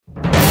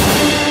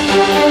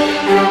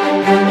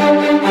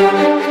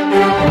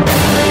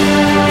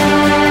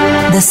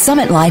The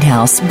Summit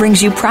Lighthouse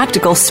brings you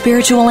practical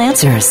spiritual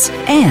answers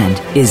and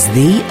is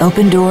the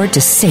open door to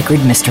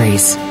sacred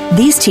mysteries.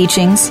 These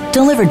teachings,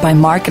 delivered by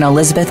Mark and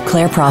Elizabeth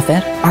Clare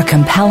Prophet, are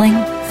compelling,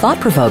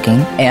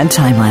 thought-provoking, and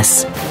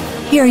timeless.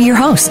 Here are your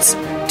hosts,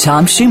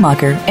 Tom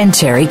Schumacher and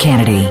Terry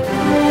Kennedy.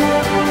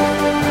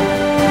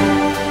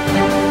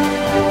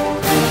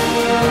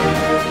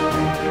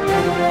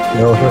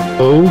 Well,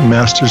 hello,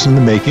 Masters in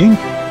the Making.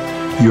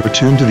 You are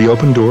tuned to the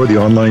Open Door, the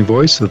online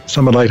voice of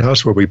Summit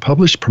Lighthouse, where we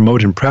publish,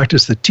 promote, and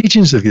practice the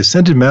teachings of the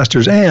Ascended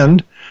Masters,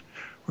 and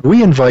where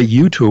we invite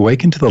you to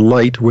awaken to the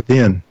light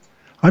within.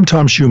 I'm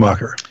Tom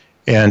Schumacher.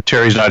 And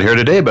Terry's not here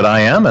today, but I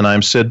am, and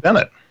I'm Sid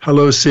Bennett.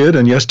 Hello, Sid.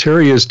 And yes,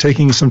 Terry is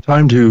taking some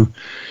time to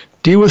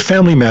deal with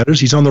family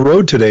matters. He's on the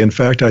road today. In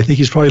fact, I think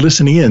he's probably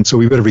listening in, so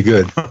we better be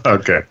good.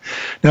 Okay.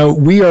 Now,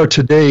 we are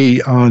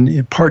today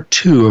on part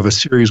 2 of a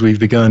series we've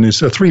begun.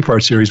 It's a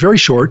 3-part series, very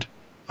short,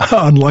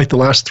 unlike the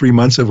last 3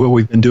 months of what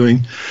we've been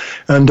doing.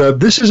 And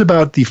this is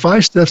about the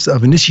 5 steps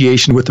of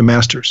initiation with the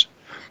Masters.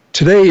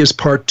 Today is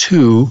part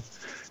 2,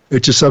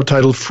 which is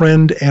subtitled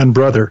Friend and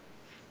Brother.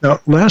 Now,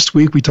 last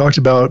week we talked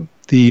about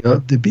the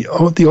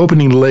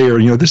opening layer.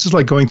 You know, this is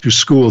like going through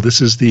school. This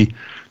is the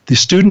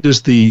student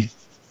is the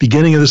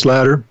beginning of this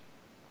ladder,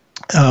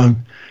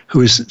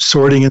 who is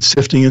sorting and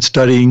sifting and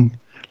studying,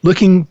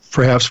 looking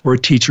perhaps for a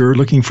teacher,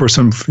 looking for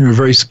some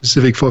very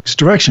specific focused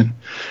direction.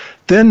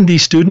 Then the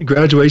student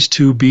graduates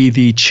to be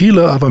the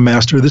chela of a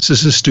master. This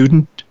is a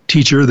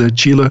student-teacher, the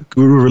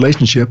chela-guru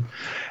relationship.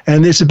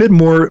 And it's a bit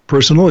more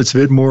personal. It's a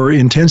bit more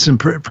intense, and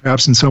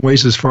perhaps in some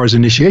ways as far as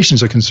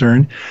initiations are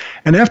concerned.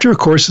 And after a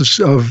course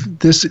of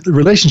this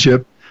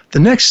relationship, the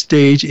next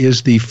stage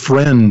is the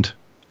friend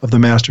of the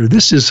master.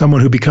 This is someone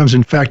who becomes,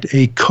 in fact,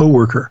 a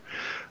co-worker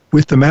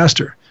with the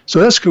master. So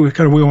that's kind of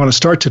where we want to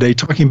start today,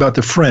 talking about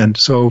the friend.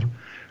 So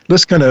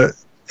let's kind of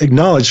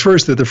acknowledge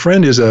first that the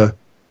friend is a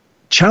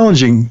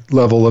challenging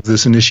level of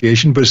this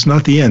initiation, but it's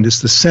not the end. It's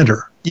the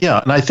center.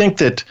 Yeah, and I think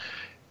that,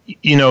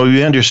 you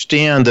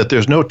understand that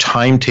there's no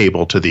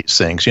timetable to these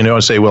things.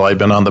 And say, well, I've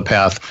been on the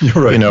path,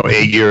 right.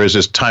 8 years.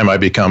 It's time I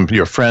become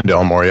your friend,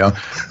 El Moria.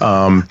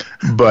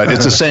 But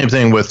it's the same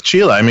thing with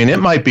chela. I mean, it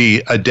might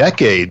be a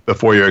decade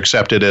before you're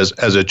accepted as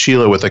a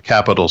chela with a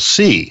capital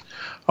C,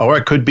 or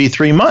it could be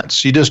 3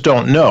 months. You just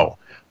don't know.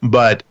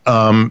 But,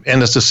 and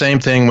it's the same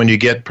thing when you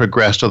get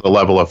progressed to the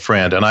level of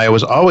friend. And I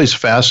was always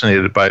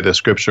fascinated by the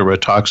scripture where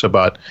it talks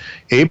about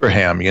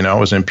Abraham, it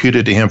was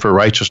imputed to him for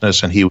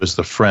righteousness, and he was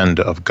the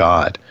friend of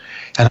God.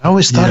 And I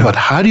always thought about,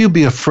 how do you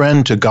be a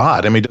friend to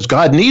God? I mean, does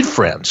God need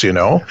friends,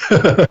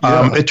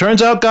 It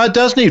turns out God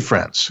does need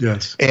friends.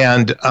 Yes.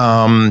 And,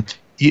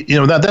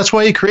 that's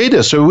why he created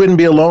us, so we wouldn't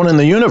be alone in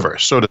the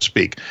universe, so to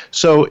speak.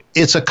 So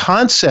it's a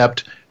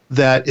concept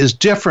that is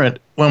different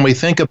when we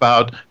think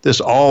about this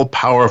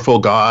all-powerful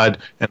God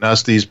and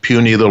us, these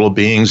puny little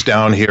beings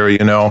down here,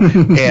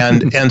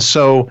 and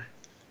so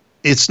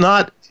it's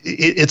not.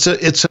 It's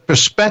a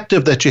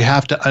perspective that you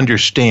have to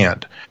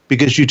understand,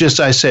 because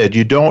I said,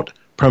 you don't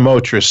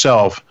promote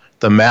yourself.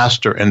 The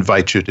master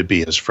invites you to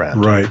be his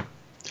friend. Right.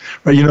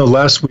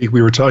 Last week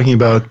we were talking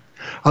about,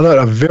 I thought,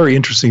 a very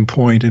interesting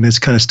point, and it's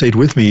kind of stayed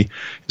with me,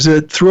 is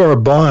that through our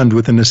bond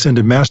with an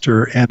ascended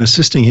master and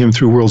assisting him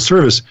through world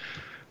service,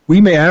 we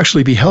may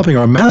actually be helping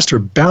our master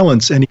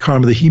balance any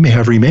karma that he may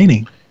have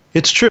remaining.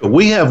 It's true.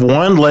 We have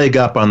one leg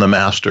up on the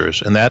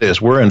masters, and that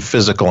is we're in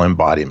physical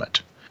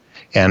embodiment.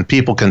 And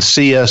people can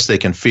see us, they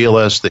can feel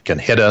us, they can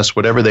hit us,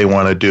 whatever they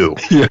want to do.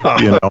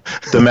 Yeah.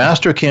 The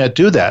master can't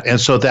do that.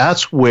 And so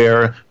that's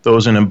where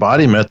those in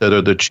embodiment that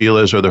are the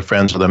chelas or the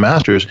friends of the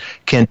masters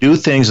can do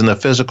things in the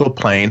physical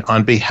plane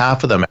on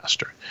behalf of the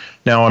master.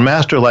 Now, a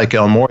master like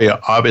El Moria,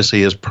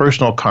 obviously his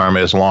personal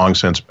karma is long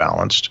since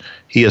balanced.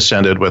 He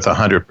ascended with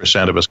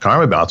 100% of his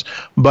karma balance.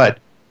 But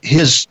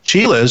his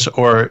chelas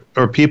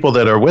or people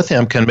that are with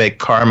him can make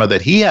karma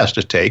that he has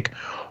to take,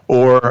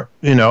 or,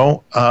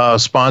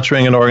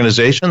 sponsoring an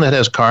organization that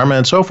has karma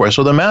and so forth.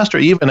 So the master,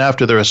 even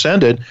after they're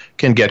ascended,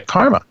 can get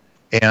karma.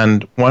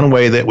 And one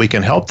way that we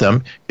can help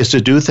them is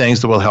to do things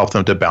that will help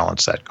them to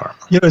balance that karma.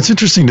 It's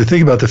interesting to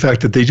think about the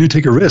fact that they do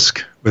take a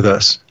risk with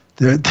us.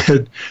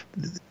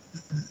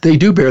 They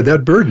do bear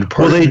that burden.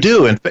 Well, they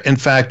do. In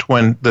fact,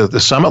 when the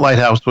Summit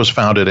Lighthouse was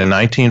founded in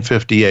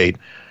 1958,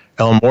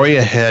 El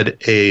Moria had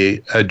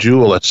a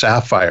jewel, a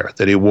sapphire,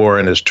 that he wore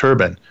in his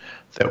turban.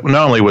 That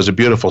not only was a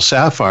beautiful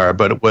sapphire,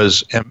 but it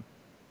was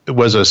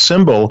a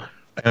symbol,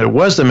 and it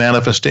was the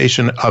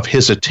manifestation of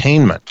his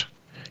attainment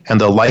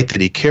and the light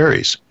that he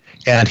carries.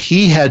 And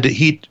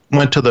he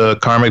went to the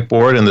karmic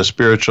board and the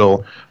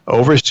spiritual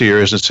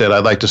overseers and said,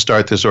 I'd like to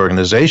start this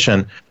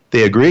organization.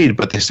 They agreed,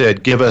 but they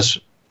said, give us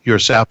your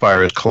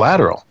sapphire as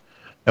collateral.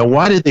 Now,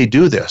 why did they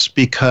do this?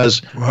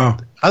 Because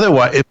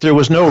otherwise, if there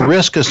was no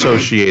risk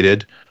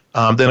associated,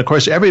 then of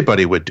course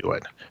everybody would do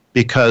it,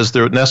 because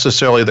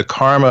the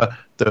karma,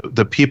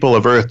 the people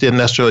of Earth didn't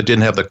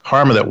have the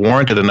karma that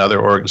warranted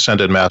another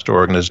ascended master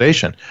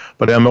organization.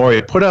 But El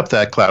Moria put up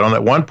that cloud, and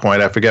at one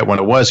point, I forget when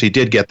it was, he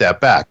did get that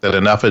back, that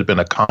enough had been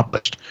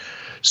accomplished.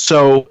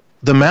 So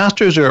the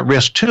masters are at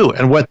risk too,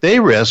 and what they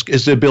risk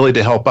is the ability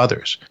to help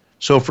others.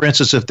 So, for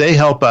instance, if they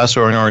help us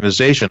or an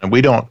organization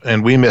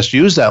and we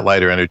misuse that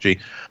lighter energy,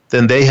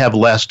 then they have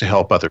less to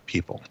help other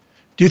people.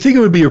 Do you think it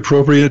would be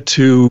appropriate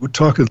to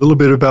talk a little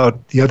bit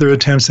about the other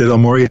attempts that El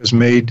Morya has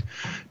made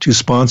to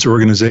sponsor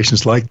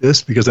organizations like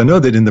this? Because I know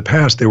that in the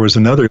past there was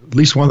another, at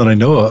least one that I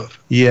know of.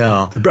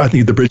 Yeah. I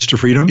think the Bridge to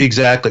Freedom.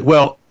 Exactly.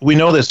 Well, we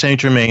know that St.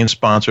 Germain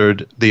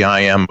sponsored the I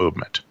Am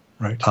movement.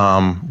 Right.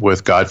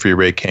 With Godfrey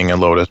Ray King and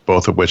Lotus,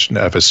 both of which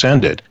have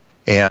ascended,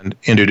 and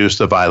introduced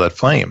the Violet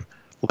Flame.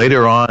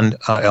 Later on,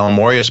 El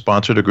Morya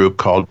sponsored a group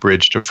called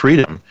Bridge to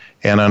Freedom,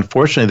 and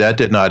unfortunately that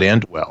did not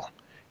end well.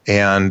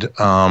 And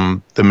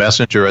the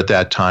messenger at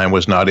that time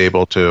was not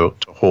able to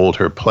hold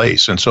her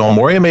place. And so El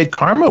Morya made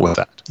karma with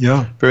that.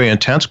 Yeah. Very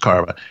intense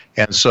karma.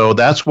 And so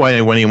that's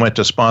why when he went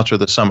to sponsor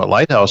the Summit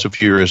Lighthouse a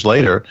few years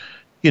later,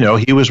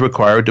 he was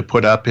required to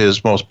put up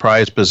his most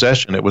prized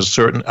possession. It was a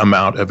certain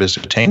amount of his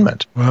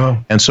attainment.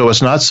 Wow. And so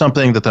it's not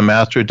something that the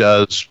master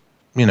does,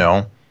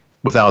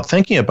 without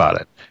thinking about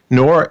it.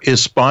 Nor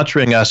is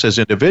sponsoring us as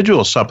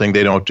individuals something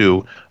they don't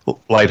do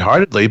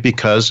lightheartedly,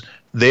 because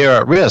they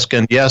are at risk.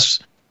 And yes,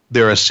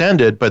 they're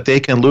ascended, but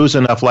they can lose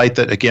enough light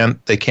that, again,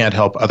 they can't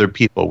help other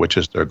people, which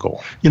is their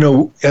goal.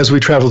 As we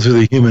travel through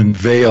the human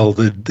veil,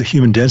 the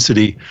human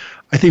density,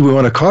 I think we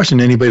want to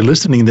caution anybody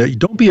listening that you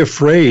don't be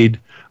afraid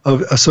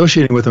of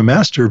associating with a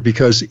master,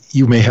 because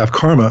you may have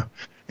karma,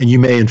 and you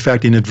may, in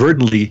fact,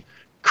 inadvertently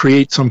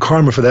create some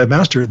karma for that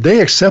master. They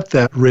accept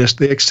that risk.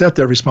 They accept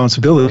that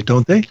responsibility,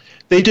 don't they?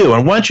 They do.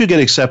 And once you get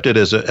accepted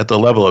at the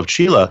level of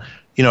Chela,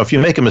 if you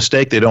make a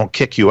mistake, they don't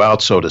kick you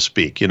out, so to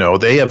speak.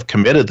 They have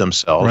committed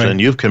themselves, right, and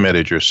you've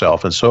committed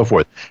yourself, and so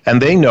forth.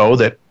 And they know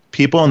that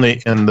people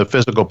in the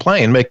physical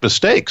plane make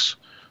mistakes.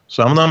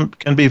 Some of them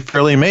can be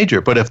fairly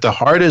major. But if the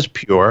heart is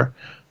pure,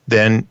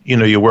 then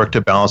you work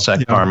to balance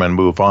that karma and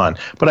move on.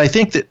 But I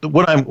think that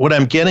what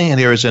I'm getting at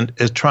here is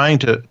trying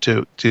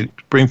to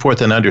bring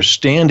forth an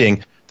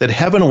understanding that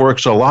heaven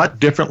works a lot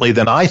differently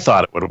than I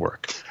thought it would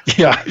work.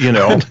 Yeah.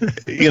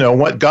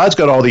 What God's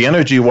got all the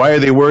energy. Why are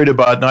they worried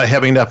about not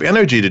having enough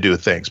energy to do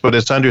things? But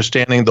it's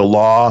understanding the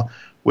law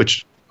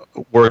which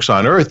works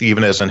on earth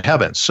even as in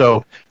heaven.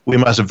 So we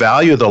must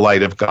value the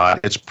light of God.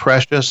 It's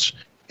precious,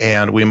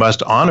 and we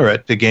must honor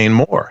it to gain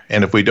more.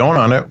 And if we don't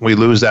honor it, we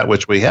lose that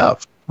which we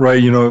have.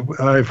 Right.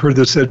 I've heard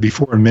this said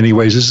before in many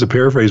ways. This is a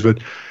paraphrase, but,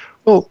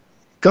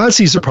 God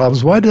sees the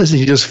problems. Why doesn't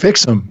he just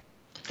fix them?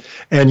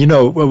 And,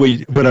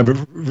 what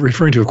I'm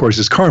referring to, of course,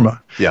 is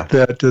karma. Yeah.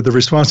 That the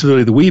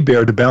responsibility that we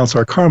bear to balance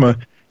our karma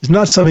is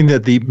not something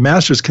that the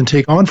masters can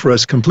take on for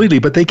us completely,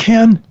 but they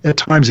can at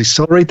times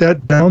accelerate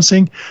that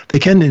balancing. They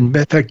can, in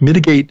fact,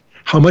 mitigate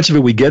how much of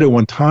it we get at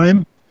one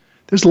time.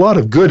 There's a lot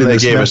of good in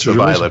this. They gave us the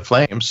violet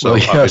flame, so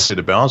obviously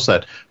to balance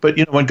that. But,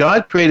 when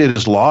God created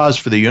his laws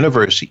for the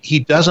universe, he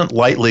doesn't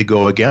lightly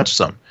go against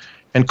them.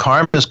 And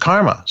karma is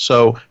karma.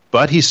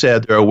 But he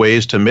said there are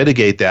ways to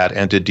mitigate that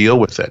and to deal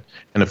with it.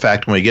 And in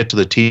fact, when we get to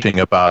the teaching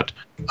about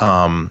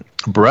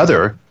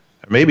brother, or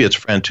maybe it's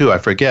friend too, I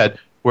forget,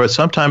 where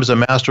sometimes the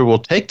master will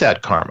take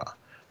that karma.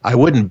 I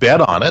wouldn't bet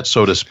on it,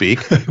 so to speak,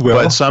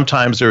 but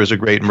sometimes there is a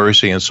great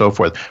mercy and so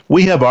forth.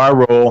 We have our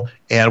role,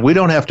 and we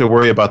don't have to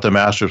worry about the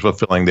masters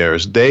fulfilling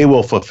theirs. They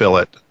will fulfill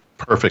it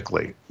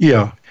perfectly.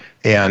 Yeah.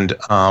 And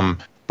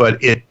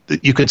but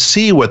you could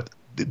see what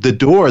the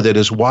door that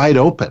is wide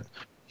open.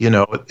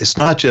 It's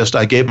not just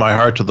I gave my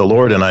heart to the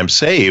Lord and I'm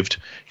saved.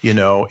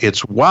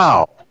 It's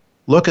wow.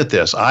 Look at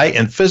this.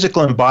 In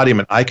physical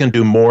embodiment, I can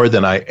do more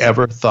than I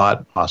ever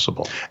thought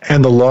possible.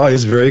 And the law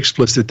is very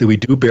explicit that we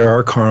do bear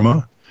our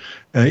karma,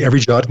 every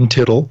jot and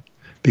tittle,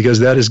 because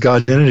that is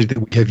God's energy that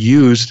we have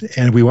used,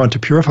 and we want to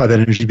purify that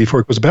energy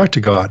before it goes back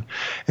to God.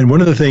 And one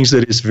of the things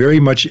that is very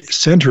much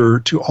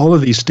center to all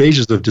of these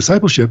stages of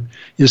discipleship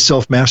is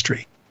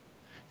self-mastery.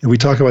 And we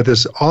talk about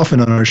this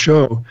often on our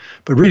show,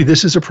 but really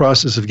this is a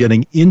process of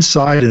getting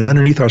inside and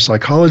underneath our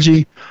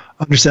psychology,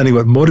 understanding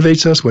what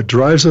motivates us, what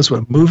drives us,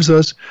 what moves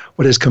us,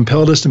 what has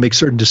compelled us to make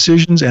certain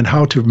decisions, and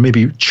how to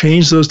maybe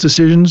change those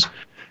decisions.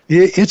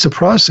 It's a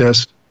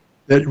process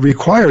that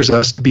requires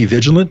us to be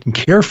vigilant and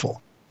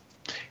careful.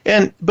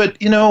 But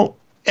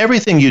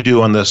everything you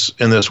do in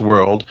this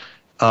world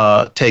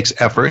takes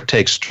effort,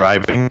 takes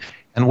striving.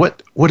 And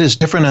what is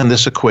different in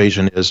this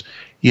equation is,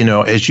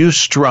 as you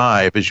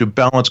strive, as you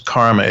balance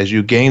karma, as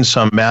you gain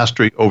some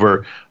mastery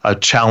over a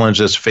challenge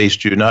that's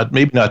faced you,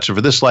 maybe not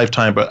for this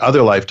lifetime, but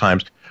other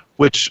lifetimes,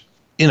 which,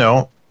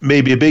 may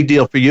be a big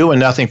deal for you and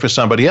nothing for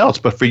somebody else.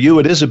 But for you,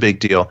 it is a big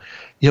deal.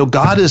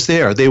 God is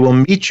there. They will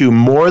meet you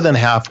more than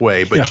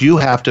halfway, but you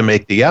have to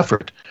make the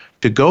effort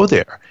to go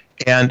there.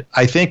 And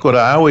I think what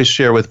I always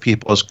share with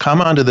people is come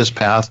onto this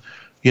path,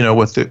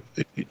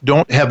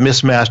 don't have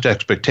mismatched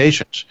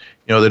expectations.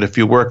 That if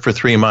you work for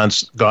 3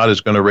 months, God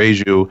is going to raise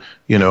you,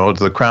 to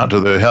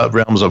the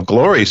realms of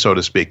glory, so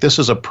to speak. This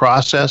is a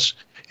process.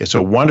 It's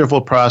a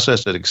wonderful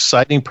process, an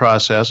exciting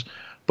process,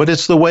 but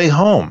it's the way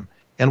home.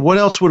 And what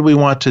else would we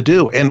want to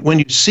do? And when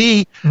you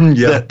see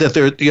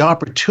that the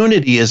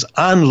opportunity is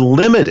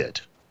unlimited,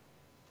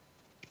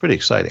 it's pretty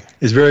exciting.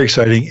 It's very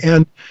exciting.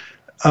 And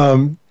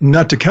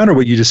not to counter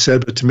what you just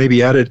said, but to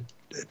maybe add it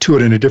to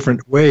it in a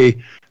different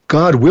way,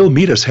 God will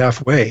meet us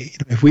halfway.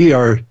 If we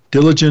are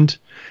diligent,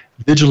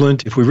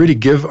 vigilant, if we really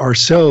give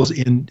ourselves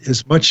in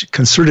as much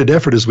concerted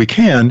effort as we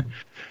can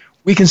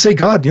say,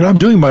 God, I'm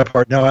doing my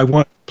part. Now I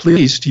want,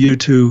 please, you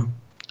to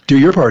do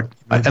your part.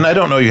 And I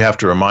don't know you have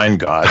to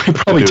remind God I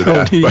probably to do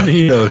don't. that.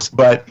 He knows.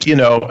 But,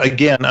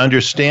 again,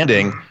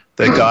 understanding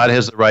that God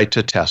has the right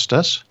to test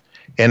us.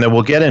 And then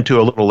we'll get into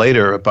a little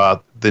later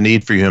about the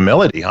need for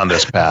humility on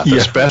this path,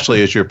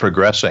 especially as you're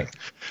progressing,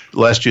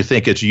 lest you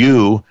think it's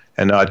you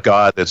and not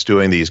God that's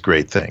doing these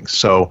great things.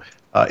 So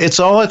it's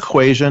all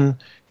equation.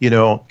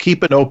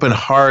 Keep an open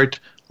heart,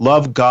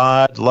 love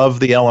God, love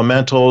the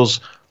elementals,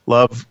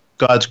 love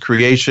God's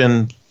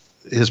creation,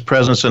 his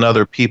presence in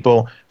other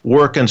people,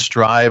 work and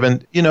strive.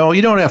 And, you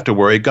don't have to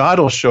worry. God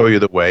will show you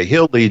the way.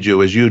 He'll lead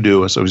you as you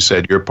do, as we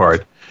said, your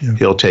part. Yeah.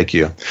 He'll take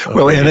you.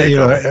 Well, and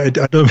I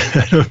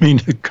don't mean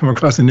to come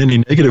across in any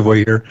negative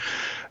way here.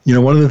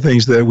 One of the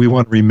things that we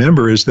want to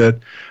remember is that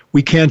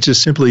we can't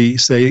just simply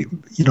say,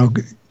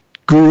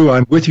 Guru,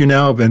 I'm with you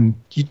now, and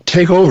you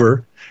take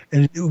over,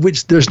 and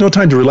which there's no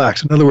time to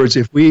relax. In other words,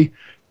 if we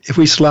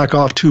slack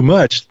off too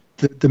much,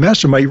 the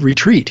master might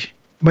retreat.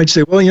 He might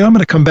say, well, I'm going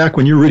to come back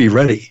when you're really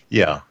ready.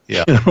 Yeah.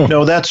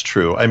 No, that's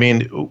true. I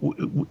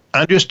mean,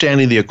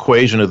 understanding the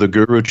equation of the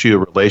guru-chela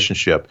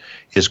relationship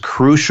is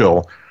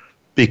crucial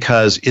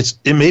because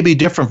it may be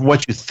different from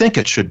what you think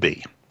it should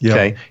be. Yeah.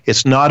 Okay,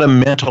 it's not a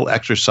mental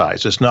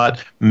exercise. It's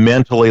not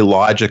mentally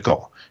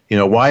logical.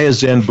 Why is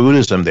Zen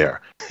Buddhism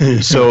there?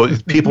 So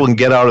people can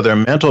get out of their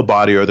mental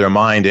body or their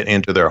mind and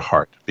into their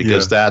heart,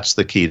 because that's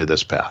the key to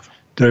this path.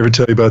 Did I ever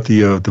tell you about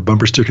the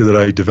bumper sticker that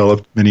I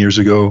developed many years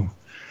ago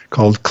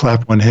called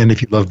 "Clap One Hand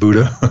If You Love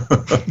Buddha"?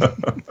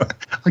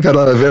 I got a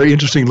lot of very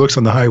interesting looks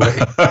on the highway.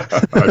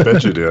 I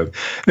bet you did.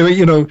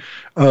 Anyway,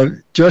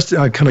 just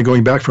kind of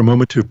going back for a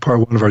moment to part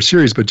one of our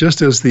series, but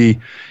just as the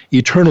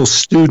eternal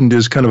student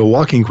is kind of a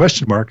walking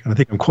question mark, and I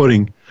think I'm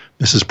quoting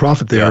Mrs.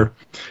 Prophet there,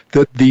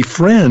 that the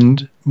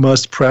friend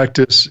must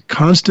practice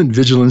constant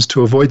vigilance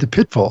to avoid the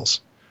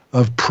pitfalls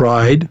of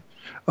pride,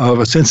 of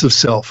a sense of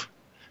self.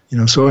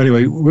 So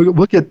anyway,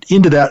 we'll get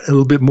into that a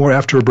little bit more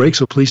after a break,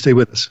 so please stay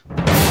with us.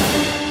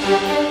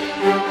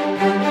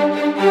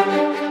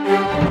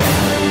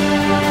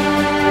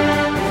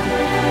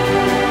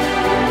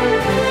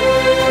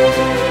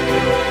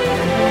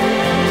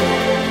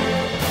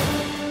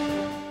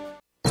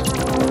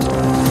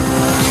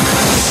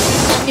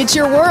 It's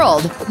your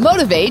world.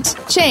 Motivate,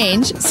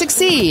 change,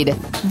 succeed.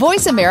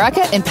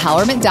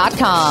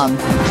 VoiceAmericaEmpowerment.com.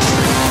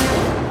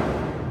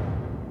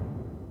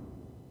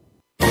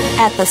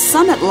 At the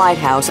Summit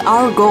Lighthouse,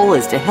 our goal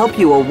is to help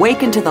you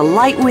awaken to the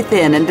light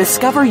within and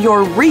discover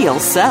your real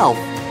self.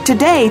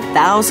 Today,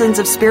 thousands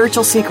of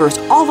spiritual seekers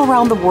all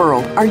around the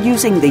world are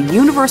using the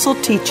universal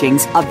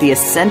teachings of the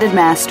Ascended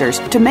Masters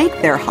to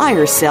make their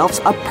higher selves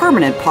a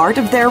permanent part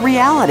of their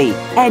reality.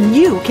 And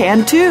you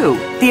can too.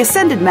 The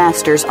Ascended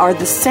Masters are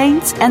the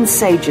saints and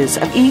sages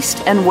of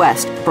East and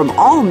West from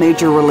all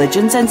major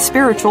religions and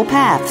spiritual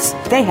paths.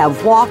 They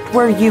have walked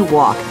where you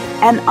walk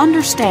and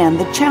understand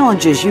the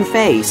challenges you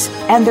face,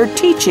 and their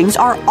teachings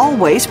are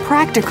always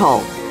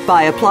practical.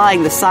 By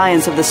applying the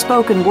science of the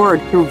spoken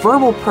word through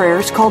verbal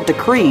prayers called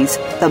decrees,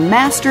 the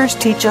Masters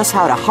teach us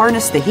how to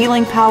harness the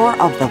healing power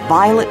of the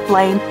violet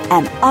flame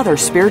and other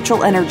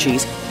spiritual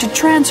energies to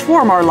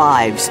transform our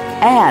lives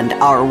and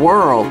our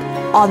world.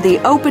 On The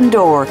Open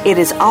Door, it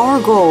is our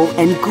goal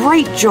and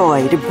great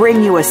joy to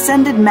bring you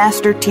Ascended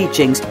Master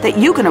teachings that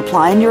you can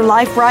apply in your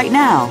life right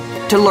now.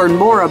 To learn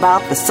more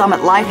about the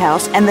Summit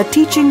Lighthouse and the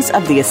teachings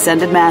of the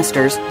Ascended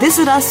Masters,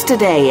 visit us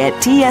today at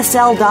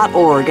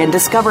tsl.org and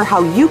discover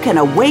how you can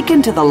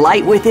awaken to the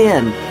light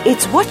within.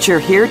 It's what you're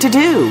here to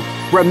do.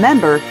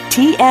 Remember,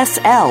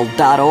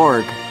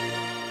 tsl.org.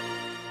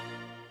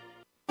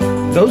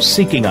 Those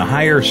seeking a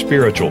higher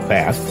spiritual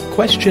path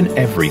question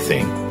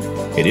everything.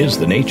 It is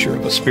the nature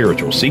of a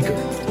spiritual seeker.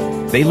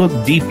 They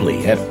look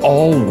deeply at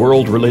all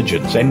world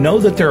religions and know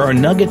that there are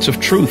nuggets of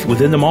truth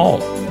within them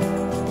all.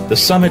 The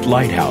Summit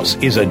Lighthouse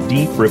is a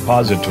deep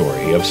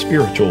repository of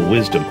spiritual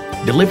wisdom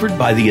delivered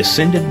by the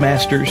Ascended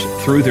Masters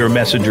through their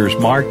messengers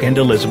Mark and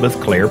Elizabeth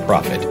Clare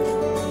Prophet.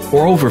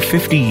 For over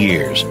 50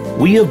 years,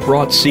 we have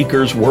brought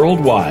seekers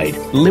worldwide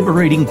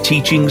liberating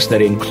teachings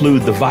that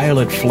include the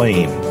violet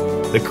flame,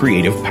 the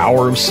creative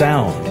power of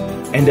sound,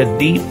 and a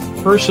deep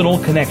personal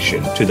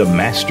connection to the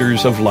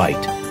Masters of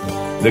Light.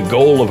 The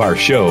goal of our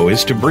show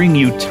is to bring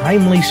you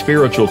timely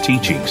spiritual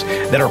teachings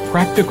that are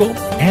practical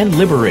and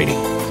liberating.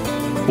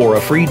 For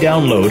a free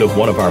download of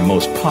one of our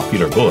most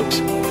popular books,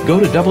 go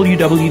to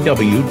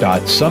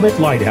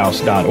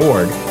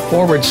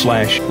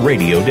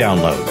www.summitlighthouse.org/radio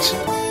downloads.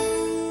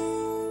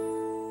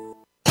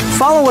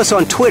 Follow us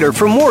on Twitter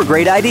for more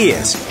great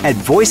ideas at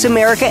Voice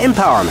America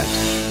Empowerment.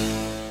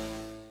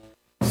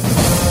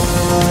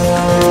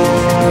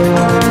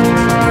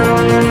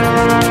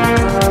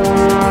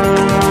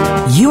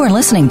 You are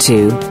listening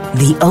to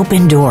The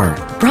Open Door,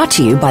 brought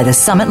to you by the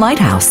Summit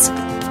Lighthouse.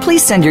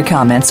 Please send your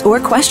comments or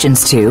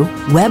questions to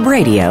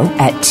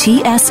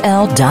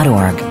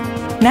webradio@tsl.org.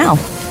 Now,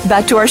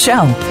 back to our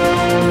show.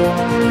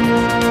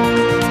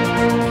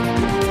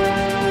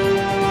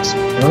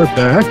 We're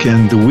back,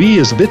 and the we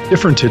is a bit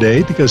different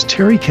today because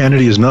Terry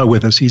Kennedy is not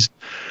with us. He's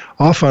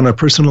off on a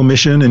personal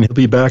mission, and he'll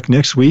be back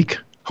next week,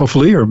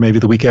 hopefully, or maybe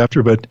the week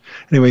after. But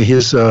anyway,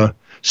 his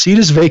seat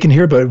is vacant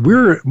here, but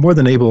we're more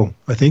than able,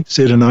 I think,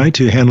 Sid and I,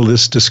 to handle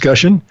this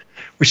discussion,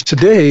 which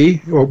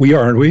today, or we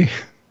are, aren't we?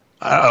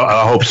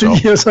 I hope so.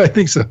 Yes, I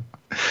think so.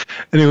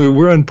 Anyway,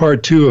 we're on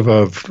part 2 of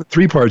a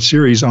 3-part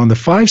series on the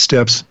 5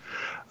 steps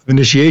of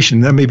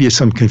initiation. That may be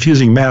some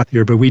confusing math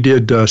here, but we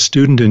did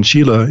student and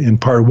Sheila in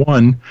part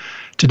 1.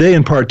 Today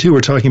in part 2, we're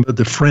talking about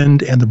the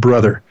friend and the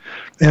brother.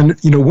 And,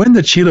 when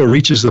the Sheila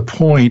reaches the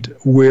point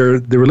where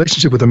the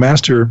relationship with the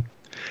master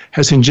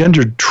has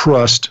engendered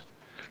trust,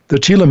 the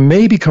Sheila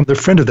may become the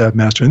friend of that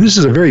master. And this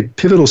is a very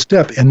pivotal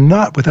step and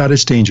not without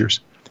its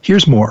dangers.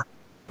 Here's more.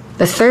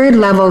 The third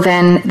level,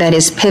 then, that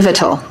is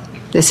pivotal.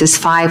 This is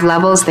 5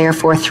 levels,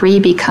 therefore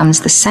 3 becomes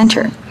the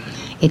center.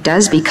 It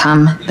does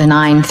become the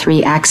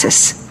 9-3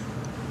 axis.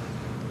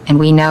 And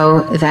we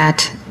know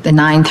that the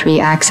 9-3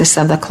 axis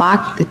of the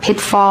clock, the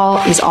pitfall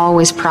is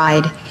always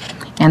pride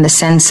and the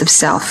sense of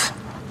self.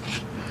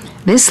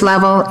 This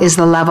level is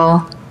the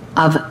level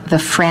of the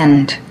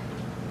friend.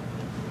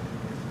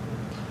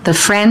 The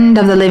friend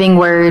of the living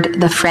word,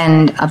 the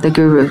friend of the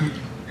guru.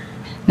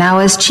 Now,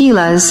 as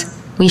Chelas,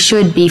 we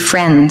should be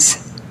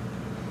friends.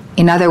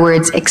 In other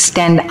words,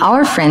 extend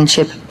our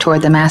friendship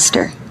toward the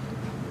master.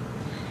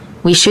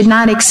 We should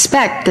not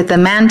expect that the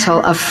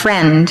mantle of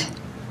friend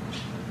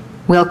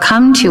will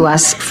come to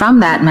us from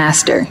that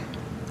master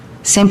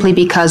simply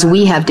because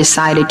we have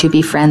decided to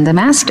befriend the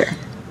master.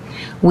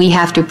 We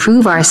have to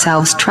prove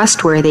ourselves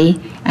trustworthy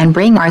and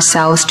bring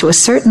ourselves to a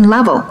certain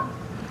level.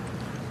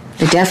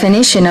 The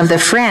definition of the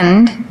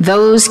friend,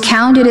 those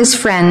counted as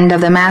friend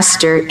of the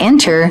master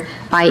enter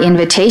by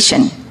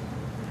invitation.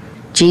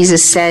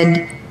 Jesus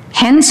said,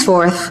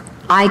 "Henceforth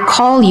I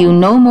call you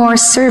no more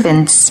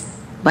servants,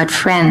 but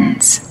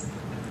friends."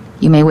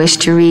 You may wish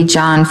to read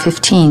John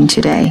 15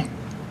 today.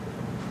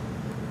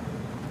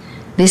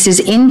 This is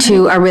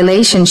into a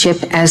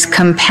relationship as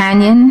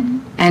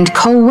companion and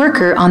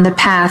co-worker on the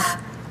path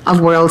of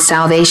world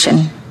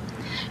salvation.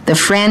 The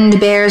friend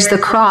bears the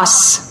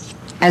cross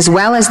as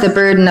well as the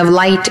burden of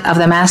light of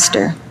the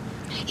master.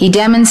 He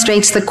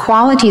demonstrates the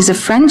qualities of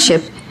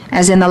friendship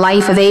as in the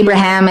life of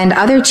Abraham and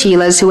other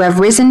Chelas who have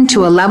risen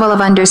to a level of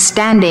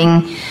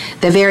understanding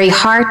the very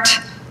heart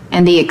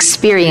and the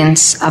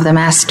experience of the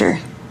master.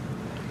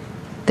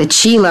 The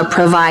Chela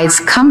provides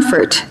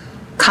comfort,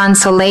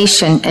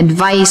 consolation,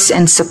 advice,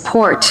 and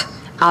support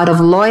out of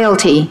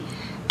loyalty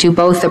to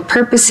both the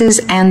purposes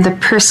and the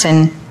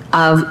person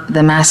of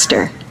the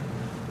master.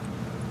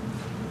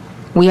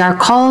 We are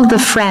called the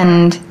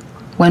friend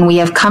when we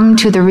have come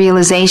to the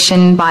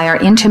realization by our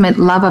intimate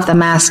love of the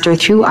master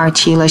through our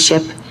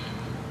Chelaship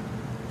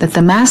that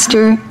the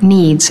master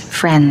needs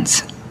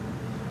friends,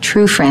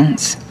 true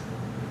friends,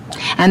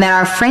 and that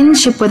our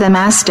friendship with the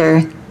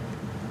master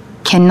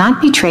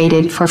cannot be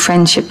traded for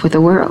friendship with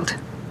the world.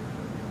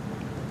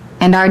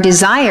 And our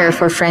desire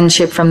for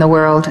friendship from the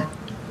world,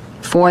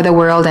 for the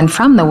world and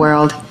from the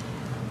world,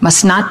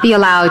 must not be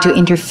allowed to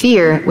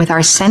interfere with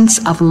our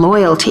sense of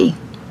loyalty.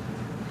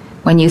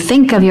 When you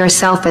think of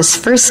yourself as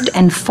first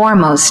and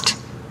foremost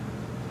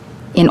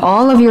in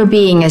all of your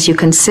being, as you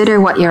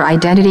consider what your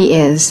identity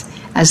is,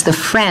 as the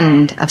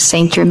friend of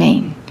Saint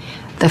Germain,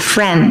 the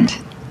friend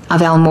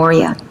of El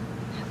Moria,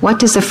 what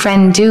does a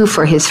friend do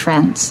for his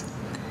friends?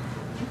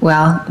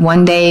 Well,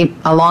 one day,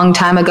 a long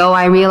time ago,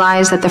 I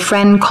realized that the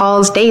friend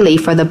calls daily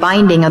for the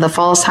binding of the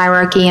false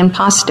hierarchy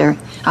impostor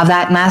of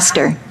that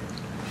master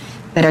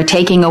that are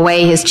taking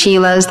away his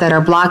chelas, that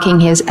are blocking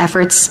his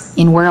efforts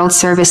in world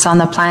service on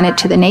the planet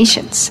to the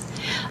nations.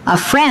 A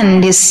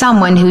friend is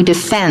someone who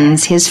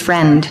defends his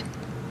friend,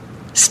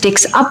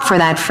 sticks up for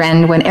that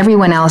friend when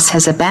everyone else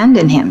has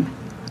abandoned him.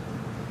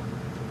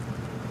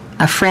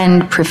 A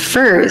friend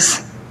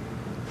prefers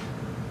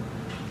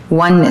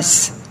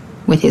oneness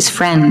with his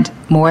friend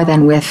more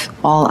than with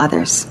all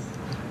others.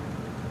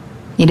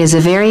 It is a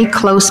very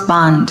close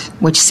bond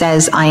which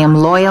says, I am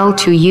loyal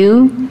to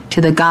you,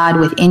 to the God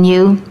within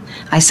you.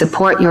 I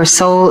support your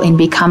soul in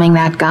becoming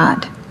that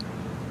God.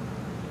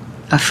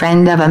 A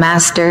friend of a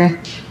master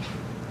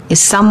is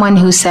someone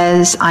who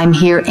says, I'm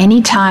here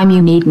anytime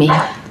you need me.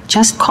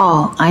 Just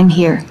call, I'm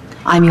here.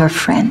 I'm your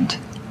friend.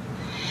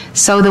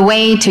 So the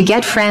way to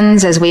get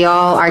friends, as we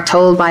all are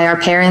told by our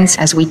parents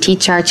as we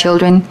teach our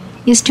children,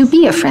 is to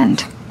be a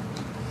friend.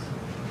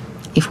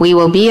 If we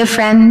will be a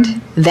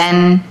friend,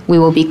 then we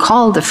will be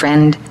called a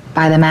friend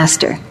by the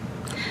master.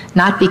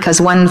 Not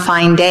because one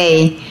fine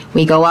day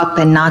we go up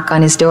and knock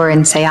on his door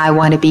and say, I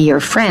want to be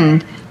your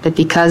friend, but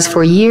because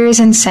for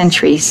years and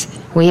centuries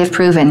we have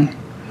proven,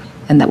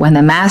 and that when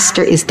the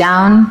master is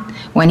down,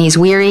 when he's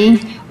weary,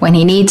 when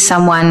he needs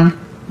someone,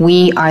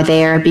 we are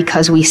there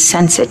because we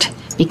sense it,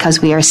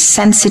 because we are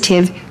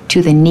sensitive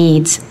to the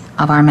needs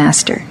of our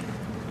master.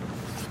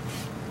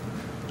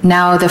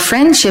 Now, the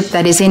friendship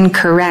that is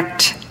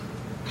incorrect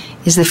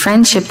is the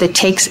friendship that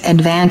takes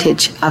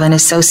advantage of an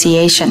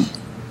association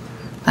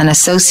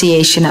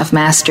of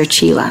Master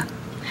Chela.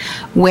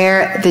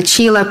 where the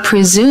Chela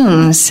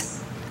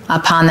presumes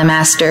upon the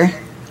master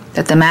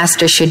that the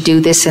master should do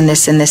this and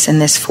this and this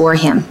and this for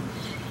him.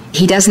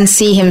 He doesn't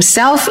see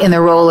himself in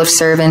the role of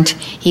servant.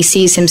 He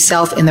sees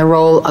himself in the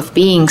role of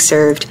being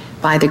served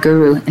by the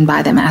guru and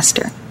by the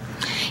master.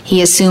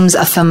 He assumes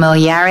a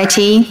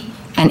familiarity,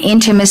 an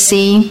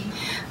intimacy,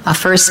 a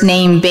first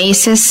name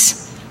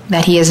basis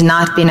that he has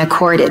not been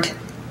accorded.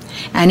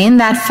 And in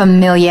that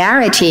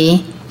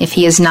familiarity, if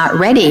he is not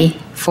ready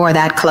for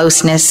that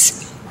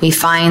closeness, we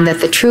find that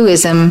the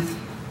truism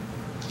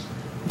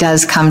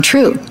does come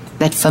true,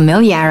 that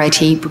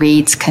familiarity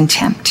breeds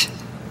contempt.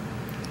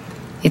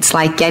 It's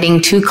like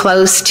getting too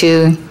close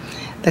to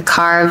the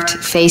carved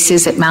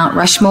faces at Mount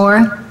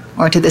Rushmore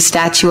or to the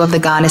statue of the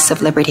Goddess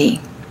of Liberty.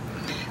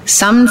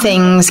 Some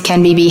things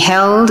can be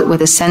beheld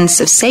with a sense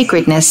of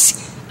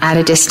sacredness at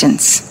a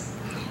distance.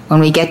 When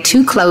we get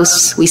too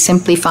close, we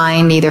simply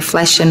find either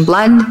flesh and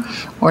blood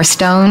or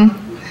stone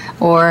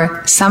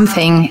or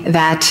something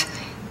that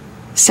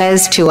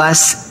says to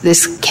us,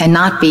 this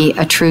cannot be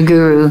a true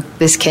guru,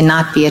 this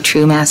cannot be a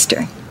true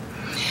master.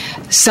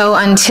 So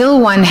until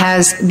one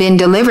has been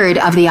delivered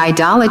of the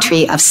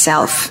idolatry of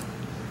self,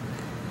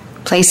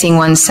 placing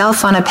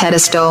oneself on a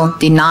pedestal,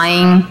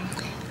 denying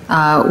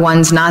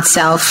one's not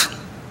self,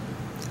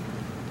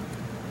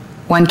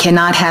 one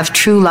cannot have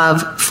true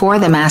love for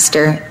the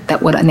master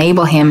that would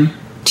enable him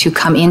to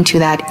come into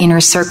that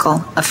inner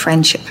circle of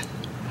friendship.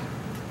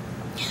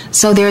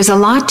 So there's a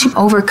lot to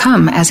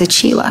overcome as a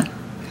Chela.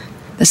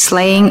 The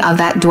slaying of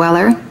that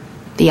dweller,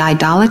 the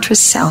idolatrous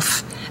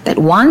self that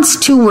wants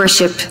to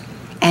worship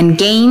and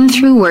gain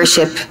through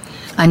worship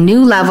a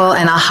new level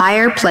and a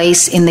higher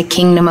place in the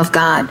kingdom of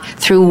God,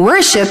 through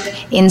worship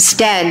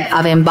instead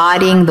of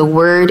embodying the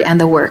word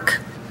and the work.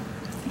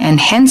 And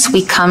hence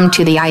we come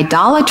to the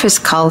idolatrous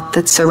cult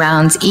that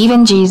surrounds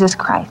even Jesus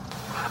Christ.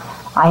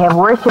 I have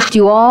worshipped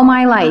you all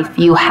my life.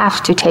 You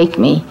have to take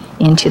me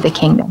into the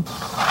kingdom.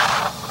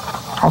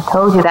 I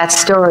told you that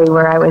story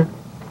where I was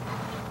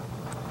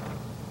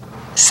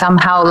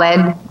somehow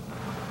led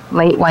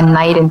late one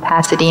night in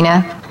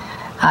Pasadena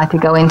to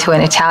go into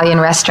an Italian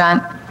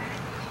restaurant.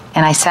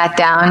 And I sat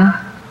down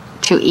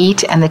to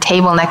eat, and the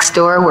table next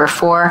door were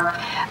 4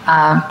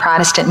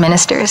 Protestant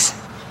ministers.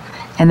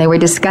 And they were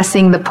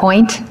discussing the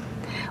point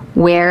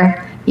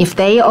where if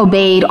they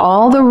obeyed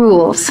all the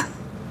rules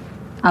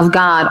of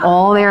God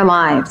all their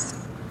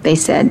lives, they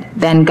said,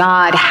 then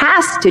God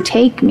has to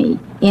take me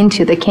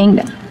into the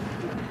kingdom.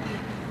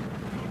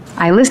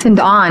 I listened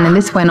on, and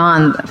this went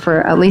on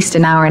for at least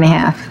an hour and a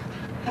half,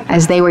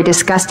 as they were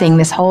discussing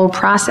this whole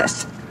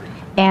process.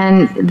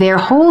 And their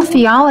whole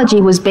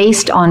theology was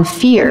based on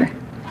fear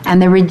and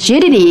the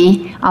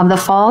rigidity of the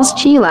false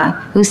Chela,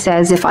 who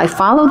says, if I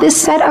follow this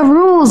set of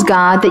rules,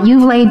 God, that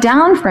you've laid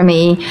down for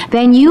me,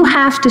 then you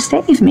have to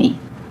save me.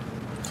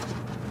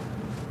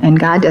 And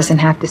God doesn't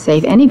have to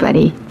save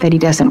anybody that he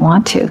doesn't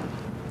want to.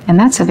 And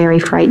that's a very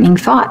frightening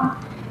thought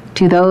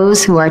to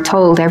those who are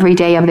told every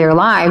day of their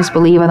lives,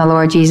 believe on the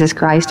Lord Jesus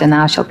Christ and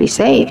thou shalt be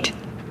saved.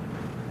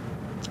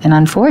 And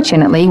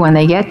unfortunately, when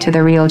they get to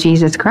the real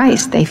Jesus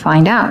Christ, they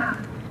find out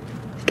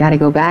you've got to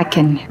go back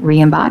and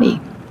re-embody,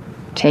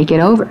 take it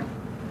over.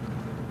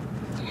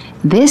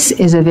 This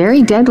is a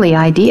very deadly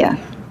idea,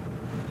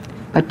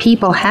 but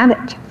people have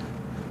it.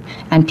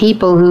 And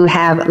people who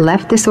have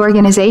left this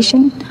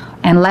organization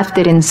and left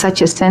it in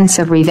such a sense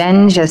of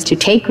revenge as to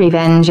take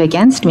revenge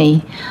against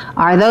me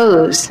are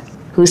those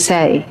who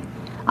say,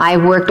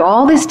 I've worked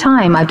all this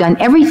time, I've done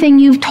everything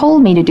you've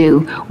told me to do.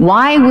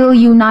 Why will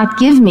you not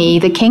give me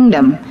the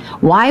kingdom?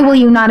 Why will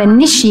you not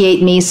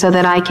initiate me so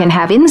that I can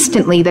have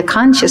instantly the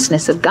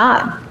consciousness of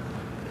God?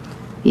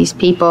 These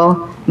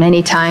people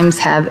many times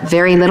have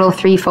very little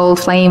threefold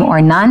flame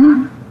or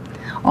none.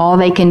 All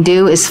they can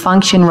do is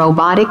function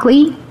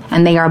robotically,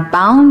 and they are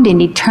bound and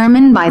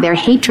determined by their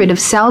hatred of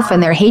self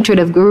and their hatred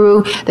of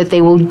guru that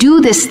they will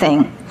do this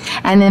thing.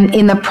 And then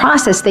in the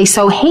process, they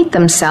so hate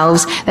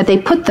themselves that they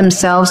put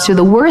themselves through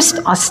the worst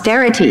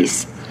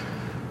austerities.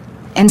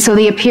 And so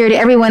they appear to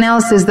everyone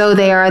else as though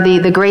they are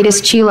the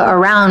greatest Chela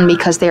around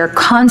because they are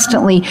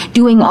constantly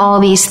doing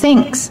all these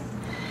things.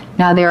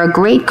 Now, there are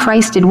great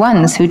Christed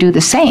ones who do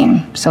the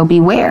same, so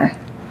beware.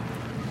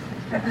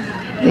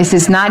 This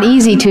is not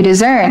easy to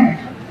discern.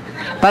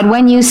 But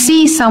when you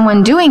see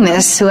someone doing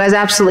this who has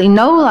absolutely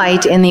no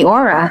light in the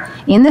aura,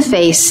 in the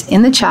face,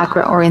 in the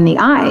chakra, or in the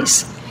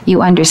eyes,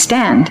 you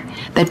understand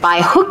that by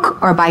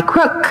hook or by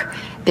crook,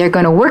 they're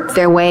going to work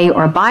their way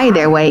or buy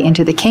their way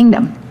into the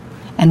kingdom.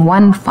 And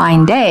one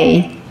fine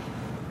day,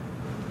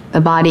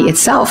 the body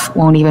itself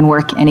won't even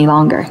work any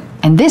longer.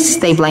 And this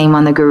they blame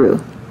on the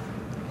guru.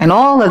 And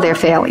all of their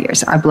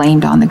failures are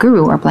blamed on the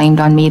guru or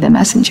blamed on me, the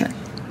messenger.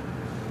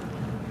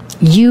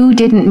 You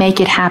didn't make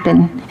it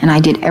happen, and I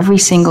did every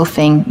single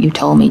thing you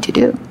told me to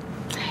do.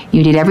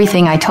 You did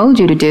everything I told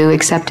you to do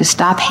except to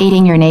stop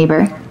hating your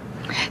neighbor,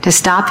 to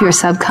stop your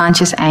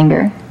subconscious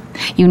anger.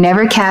 You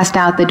never cast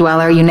out the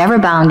dweller. You never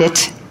bound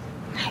it.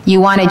 You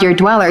wanted your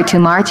dweller to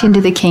march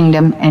into the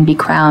kingdom and be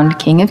crowned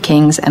King of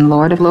Kings and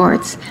Lord of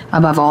Lords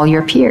above all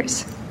your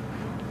peers.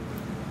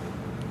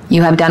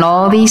 You have done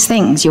all these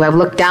things. You have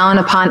looked down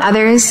upon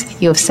others.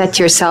 You have set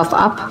yourself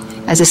up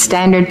as a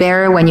standard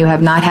bearer when you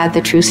have not had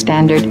the true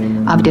standard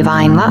of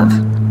divine love.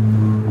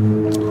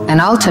 And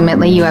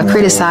ultimately, you have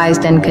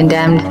criticized and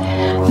condemned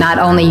not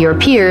only your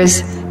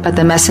peers, but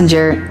the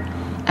messenger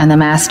and the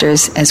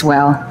masters as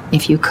well,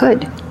 if you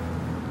could.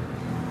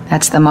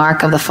 That's the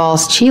mark of the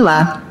false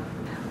Chela,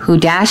 who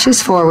dashes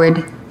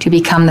forward to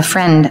become the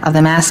friend of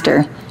the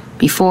master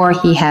before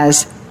he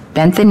has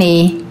bent the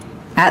knee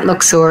at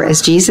Luxor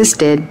as Jesus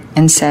did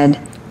and said,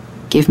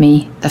 "Give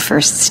me the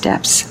first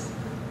steps."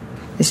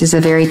 This is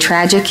a very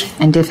tragic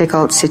and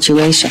difficult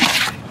situation.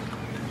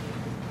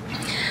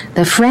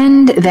 The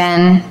friend,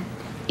 then,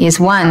 is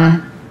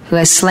one who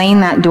has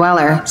slain that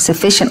dweller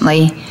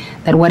sufficiently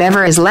that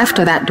whatever is left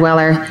of that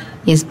dweller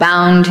is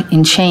bound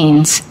in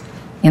chains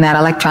in that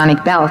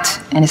electronic belt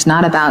and is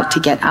not about to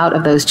get out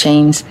of those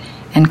chains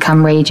and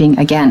come raging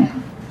again.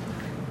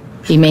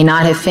 He may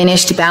not have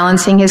finished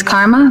balancing his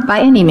karma by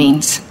any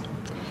means.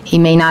 He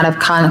may not have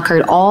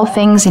conquered all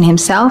things in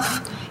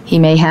himself. He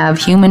may have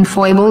human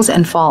foibles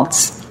and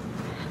faults.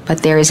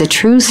 But there is a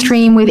true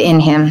stream within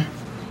him.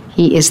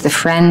 He is the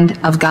friend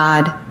of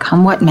God,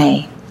 come what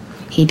may.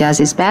 He does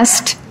his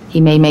best.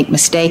 He may make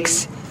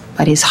mistakes,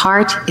 but his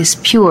heart is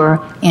pure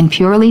and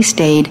purely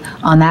stayed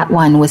on that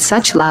one with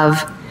such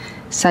love,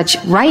 such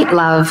right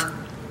love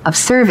of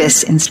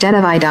service instead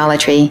of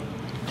idolatry,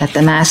 that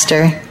the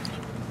master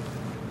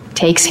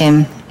takes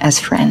him as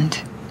friend.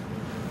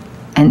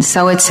 And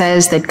so it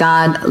says that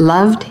God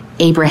loved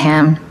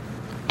Abraham,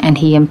 and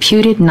he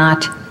imputed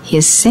not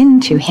his sin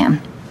to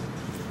him,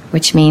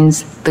 which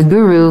means the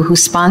guru who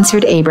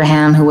sponsored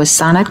Abraham, who was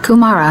Sanat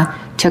Kumara,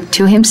 took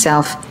to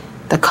himself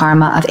the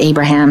karma of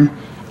Abraham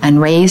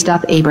and raised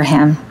up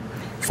Abraham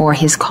for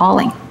his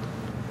calling.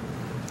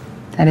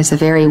 That is a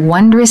very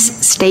wondrous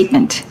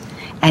statement,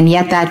 and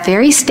yet that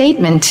very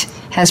statement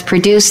has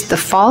produced the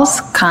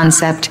false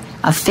concept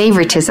of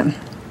favoritism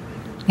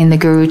in the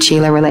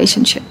guru-chela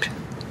relationship.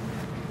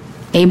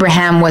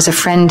 Abraham was a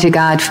friend to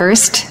God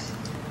first.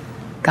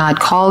 God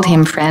called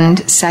him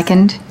friend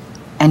second,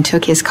 and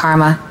took his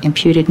karma,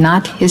 imputed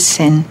not his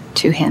sin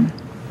to him.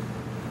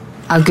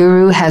 A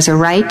guru has a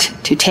right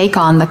to take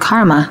on the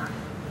karma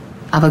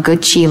of a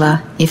good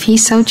chela if he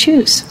so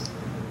choose.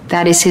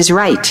 That is his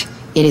right.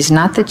 It is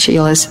not the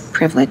chela's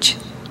privilege.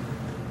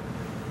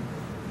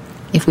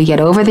 If we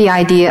get over the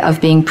idea of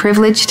being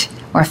privileged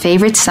or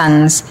favorite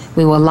sons,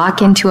 we will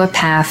lock into a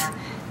path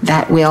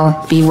that will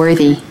be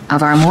worthy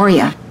of our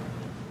Moria.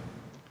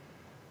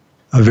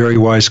 A very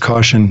wise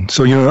caution.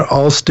 So,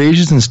 all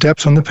stages and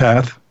steps on the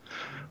path,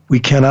 we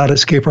cannot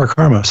escape our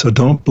karma, so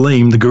don't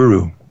blame the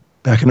guru.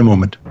 Back in a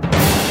moment.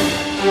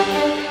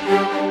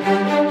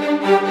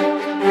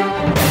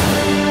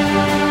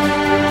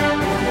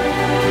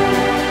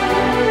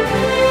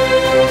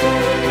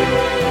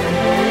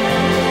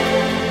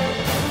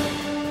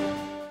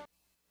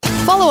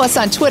 Follow us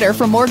on Twitter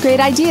for more great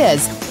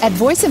ideas at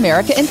Voice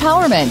America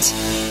Empowerment.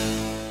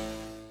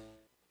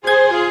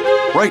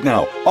 Right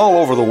now, all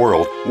over the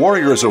world,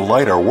 warriors of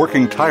light are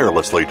working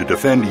tirelessly to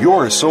defend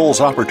your soul's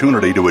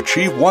opportunity to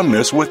achieve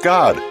oneness with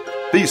God.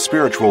 These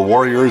spiritual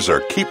warriors are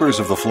keepers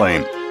of the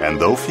flame, and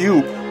though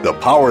few, the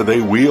power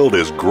they wield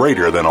is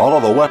greater than all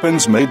of the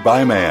weapons made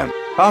by man.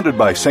 Founded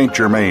by Saint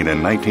Germain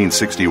in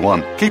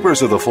 1961,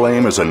 Keepers of the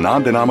Flame is a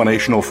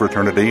non-denominational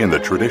fraternity in the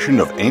tradition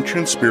of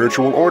ancient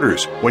spiritual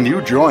orders. When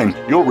you join,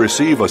 you'll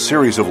receive a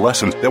series of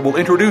lessons that will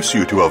introduce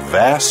you to a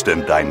vast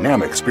and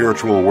dynamic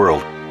spiritual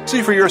world.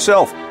 See for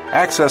yourself.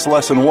 Access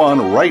Lesson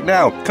 1 right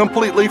now,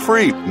 completely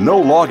free.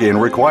 No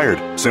login required.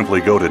 Simply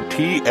go to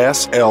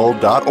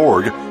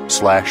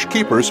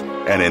tsl.org/keepers,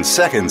 and in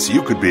seconds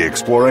you could be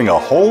exploring a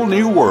whole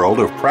new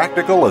world of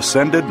practical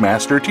Ascended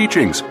Master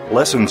teachings.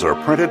 Lessons are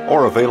printed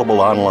or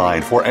available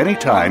online for any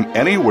time,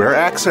 anywhere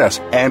access,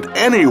 and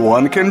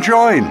anyone can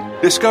join.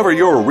 Discover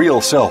your real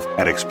self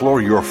and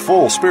explore your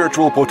full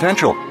spiritual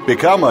potential.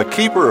 Become a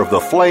keeper of the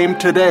flame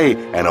today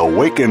and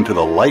awaken to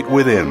the light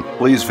within.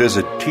 Please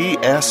visit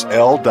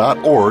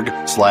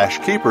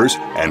tsl.org/keepers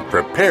and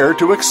prepare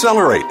to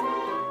accelerate.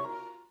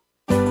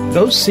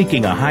 Those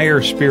seeking a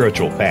higher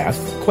spiritual path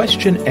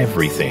question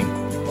everything.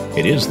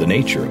 It is the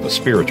nature of a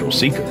spiritual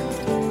seeker.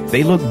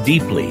 They look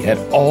deeply at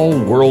all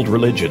world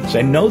religions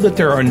and know that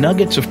there are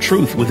nuggets of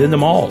truth within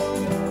them all.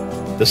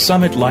 The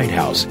Summit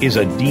Lighthouse is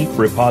a deep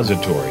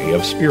repository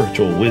of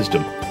spiritual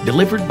wisdom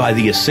delivered by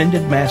the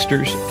Ascended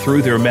Masters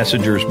through their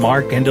messengers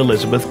Mark and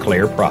Elizabeth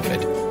Clare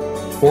Prophet.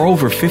 For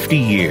over 50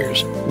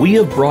 years, we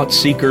have brought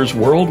seekers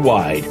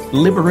worldwide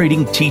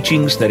liberating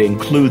teachings that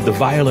include the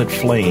violet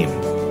flame,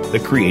 the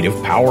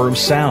creative power of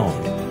sound,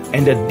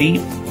 and a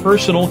deep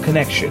personal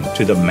connection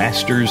to the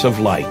Masters of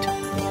Light.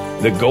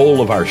 The goal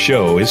of our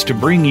show is to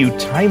bring you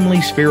timely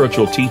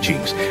spiritual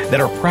teachings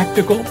that are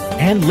practical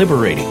and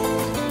liberating.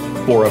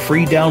 For a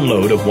free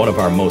download of one of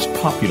our most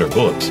popular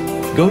books,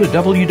 go to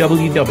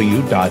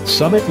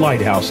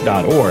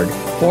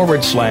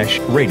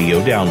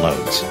www.summitlighthouse.org/radio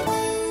downloads.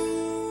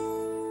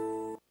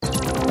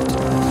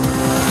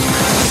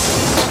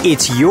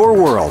 It's your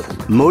world.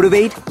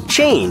 Motivate,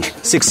 change,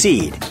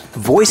 succeed.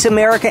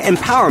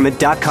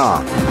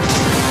 voiceamericaempowerment.com.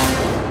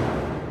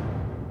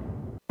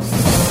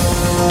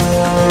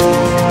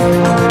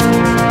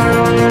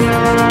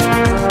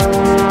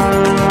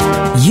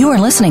 You are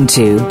listening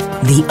to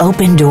The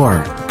Open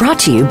Door, brought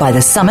to you by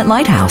the Summit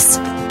Lighthouse.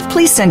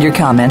 Please send your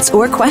comments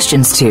or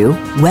questions to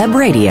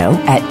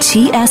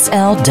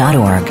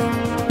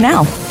webradio@tsl.org.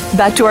 Now,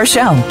 back to our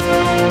show.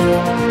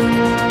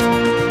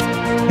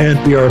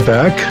 And we are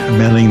back.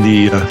 Manning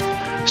the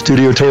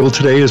studio table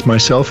today is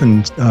myself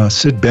and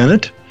Sid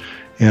Bennett.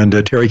 And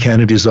Terry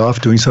Kennedy is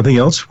off doing something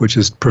else, which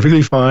is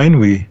perfectly fine.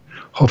 We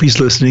hope he's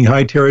listening.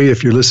 Hi, Terry,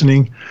 if you're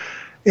listening.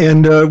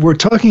 And we're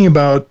talking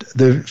about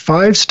the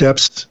 5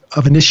 steps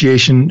of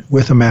initiation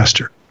with a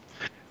master.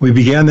 We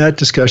began that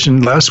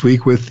discussion last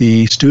week with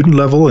the student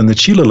level and the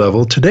Chela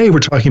level. Today we're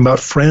talking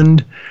about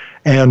friend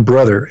and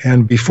brother.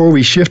 And before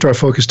we shift our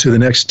focus to the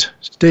next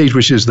stage,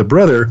 which is the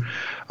brother,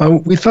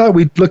 we thought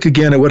we'd look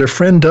again at what a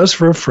friend does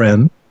for a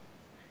friend,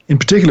 in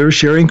particular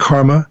sharing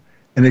karma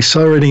and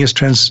accelerating its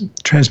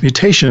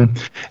transmutation.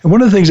 And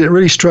one of the things that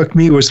really struck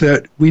me was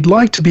that we'd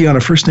like to be on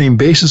a first-name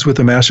basis with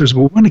the masters,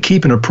 but we want to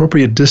keep an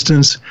appropriate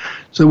distance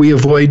so we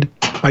avoid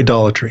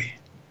idolatry.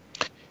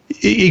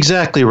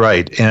 Exactly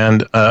right.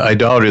 And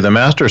idolatry of the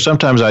master,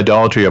 sometimes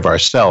idolatry of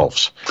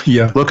ourselves.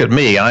 Yeah. Look at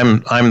me.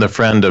 I'm the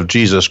friend of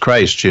Jesus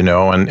Christ,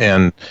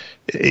 and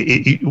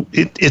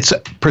it's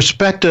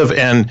perspective.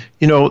 And,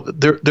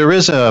 there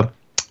is a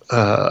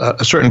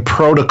certain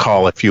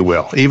protocol, if you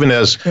will, even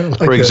as,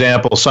 for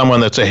example, someone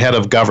that's a head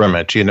of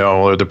government,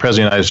 or the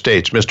President of the United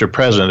States, Mr.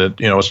 President,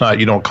 it's not,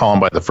 you don't call him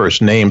by the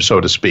first name,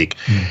 so to speak.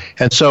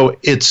 And so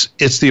it's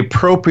the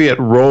appropriate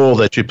role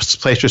that you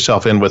place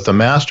yourself in with the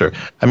master.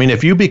 I mean,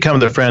 if you become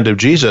the friend of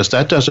Jesus,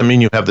 that doesn't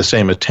mean you have the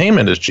same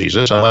attainment as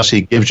Jesus unless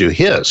he gives you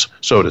his,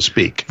 so to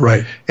speak.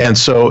 Right. And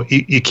so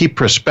you keep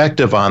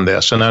perspective on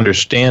this and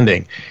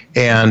understanding.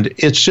 And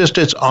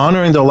it's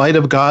honoring the light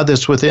of God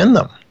that's within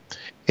them.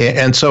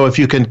 And so if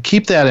you can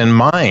keep that in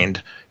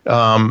mind,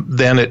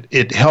 then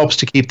it helps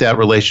to keep that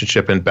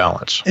relationship in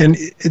balance. And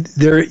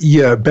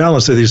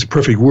balance is a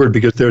perfect word,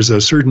 because there's a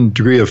certain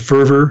degree of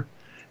fervor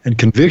and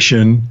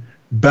conviction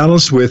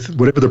balanced with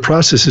whatever the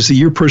process is that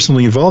you're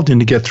personally involved in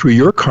to get through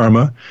your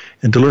karma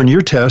and to learn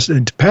your test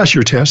and to pass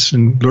your tests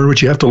and learn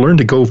what you have to learn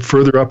to go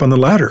further up on the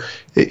ladder.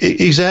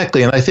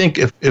 Exactly. And I think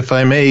if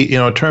I may,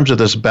 in terms of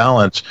this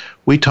balance,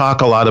 we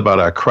talk a lot about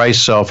our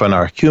Christ self and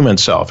our human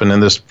self. And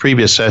in this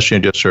previous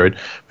session you just heard,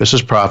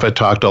 Mrs. Prophet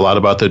talked a lot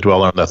about the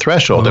dweller on the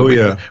threshold.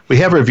 We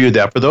have reviewed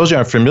that. For those who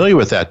aren't familiar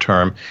with that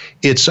term,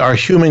 it's our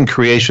human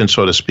creation,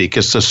 so to speak.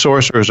 It's the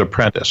sorcerer's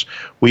apprentice.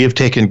 We have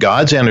taken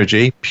God's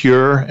energy,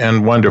 pure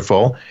and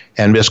wonderful,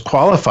 and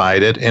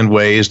misqualified it in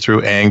ways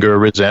through anger,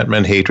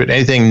 resentment, hatred,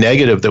 anything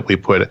negative that we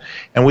put.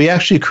 And we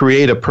actually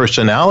create a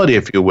personality,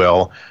 if you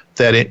will,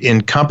 that it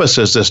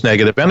encompasses this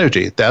negative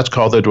energy. That's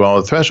called the dweller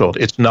on the threshold.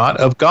 It's not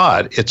of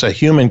God. It's a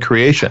human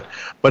creation.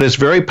 But it's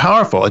very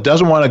powerful. It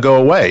doesn't want to go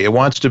away. It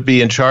wants to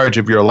be in charge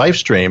of your life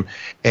stream.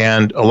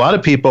 And a lot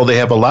of people, they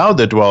have allowed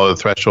the dweller on the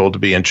threshold to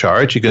be in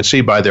charge. You can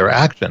see by their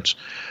actions.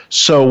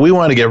 So we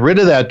want to get rid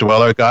of that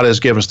dweller. God has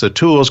given us the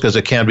tools because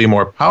it can be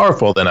more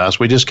powerful than us.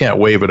 We just can't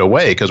wave it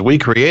away because we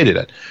created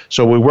it.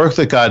 So we work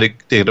with God to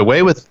get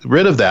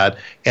rid of that,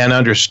 and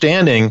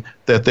understanding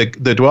that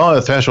the dweller on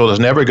the threshold is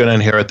never going to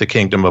inherit the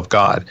kingdom of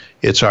God.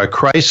 It's our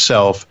Christ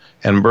self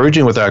and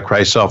merging with our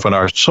Christ self in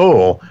our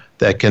soul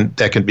that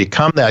can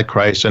become that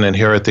Christ and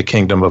inherit the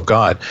kingdom of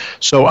God.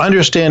 So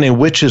understanding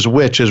which is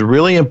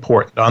really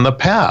important on the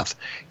path.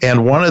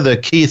 And one of the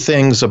key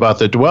things about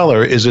the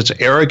dweller is it's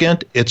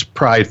arrogant, it's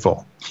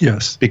prideful.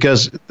 Yes.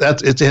 Because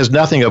it has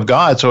nothing of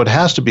God, so it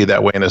has to be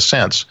that way in a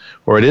sense,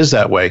 or it is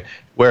that way.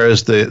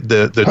 Whereas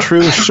the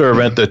true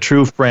servant, the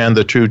true friend,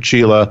 the true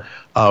Chela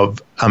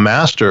of a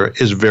master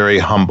is very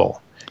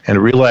humble. And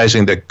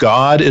realizing that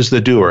God is the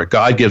doer.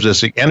 God gives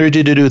us the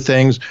energy to do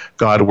things.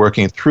 God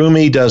working through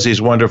me does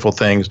these wonderful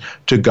things.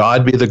 To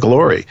God be the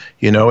glory.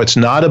 It's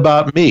not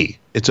about me.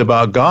 It's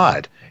about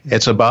God.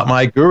 It's about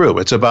my guru.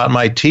 It's about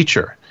my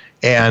teacher.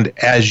 And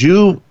as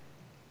you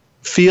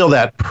feel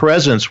that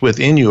presence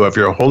within you of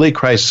your holy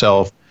Christ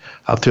self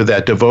through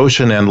that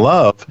devotion and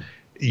love,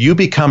 you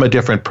become a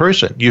different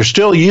person. You're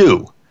still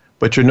you,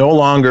 but you're no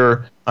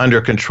longer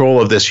under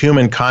control of this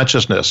human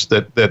consciousness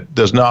that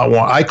does not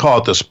want, I call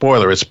it the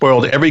spoiler. It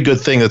spoiled every good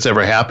thing that's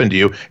ever happened to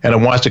you, and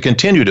it wants to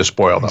continue to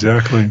spoil them.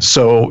 Exactly.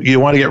 So you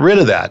want to get rid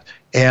of that.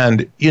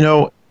 And,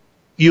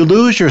 you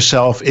lose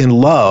yourself in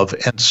love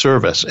and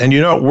service, and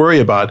you don't worry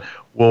about,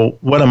 well,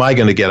 what am I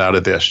going to get out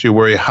of this? You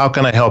worry, how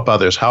can I help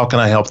others? How can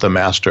I help the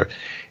master?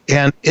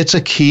 And it's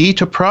a key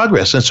to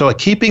progress. And so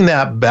keeping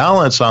that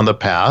balance on the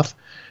path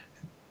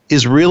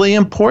is really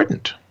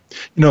important.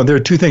 There are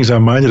two things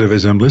I'm reminded of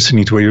as I'm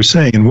listening to what you're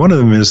saying. And one of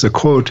them is the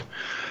quote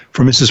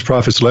from Mrs.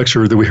 Prophet's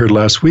lecture that we heard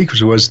last week,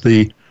 which was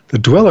the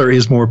dweller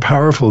is more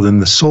powerful than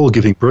the soul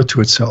giving birth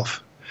to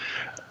itself.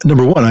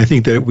 Number one, I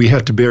think that we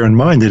have to bear in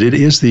mind that it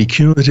is the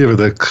cumulative or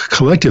the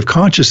collective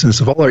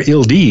consciousness of all our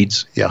ill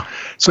deeds. Yeah.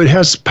 So it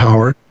has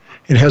power.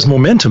 It has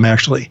momentum,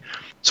 actually.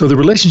 So the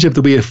relationship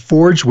that we have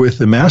forged with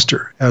the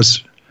master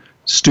as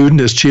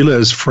student, as Chela,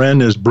 as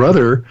friend, as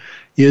brother,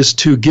 is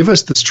to give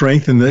us the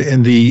strength and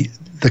the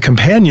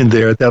companion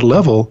there at that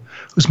level,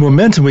 whose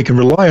momentum we can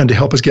rely on to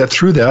help us get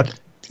through that,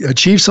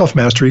 achieve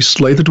self-mastery,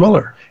 slay the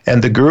dweller.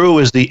 And the guru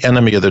is the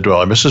enemy of the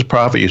dweller. Mrs.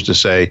 Prophet used to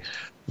say,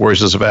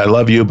 words as if I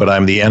love you, but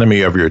I'm the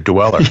enemy of your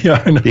dweller.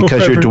 Yeah, I know.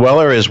 Because your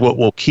dweller is what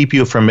will keep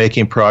you from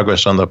making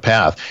progress on the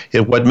path.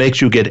 What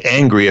makes you get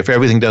angry if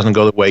everything doesn't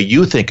go the way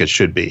you think it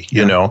should be,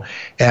 you know.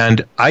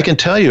 And I can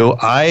tell you,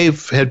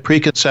 I've had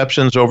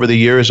preconceptions over the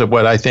years of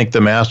what I think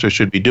the master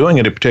should be doing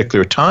at a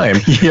particular time.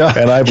 Yeah.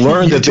 And I've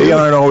learned that they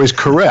aren't always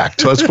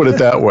correct. Let's put it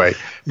that way.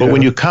 But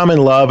when you come in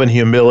love and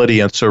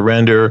humility and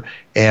surrender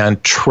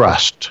and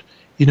trust,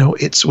 you know,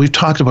 we've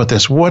talked about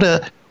this. What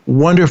a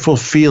wonderful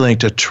feeling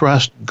to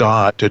trust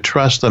God, to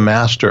trust the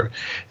master.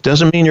 It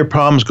doesn't mean your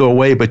problems go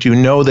away, but you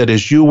know that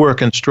as you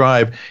work and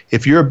strive,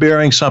 if you're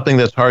bearing something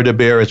that's hard to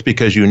bear, it's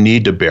because you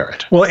need to bear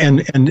it. Well,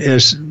 and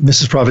as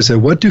Mrs. Prophet said,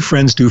 what do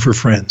friends do for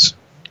friends?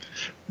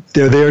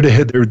 They're there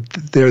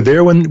they're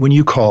there when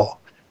you call.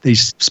 They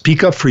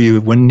speak up for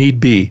you when need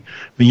be.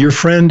 I mean, your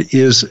friend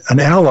is an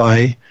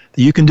ally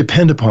that you can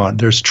depend upon.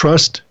 There's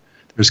trust,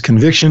 there's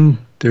conviction,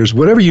 there's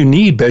whatever you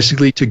need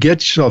basically to get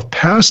yourself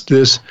past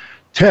this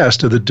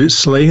test of the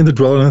slaying the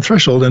dweller on the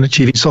threshold and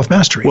achieving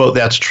self-mastery. Well,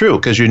 that's true,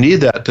 because you need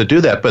that to do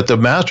that. But the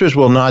masters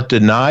will not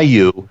deny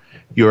you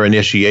your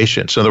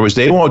initiation. So in other words,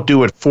 they won't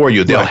do it for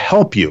you. They'll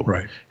help you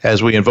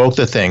as we invoke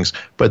the things.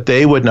 But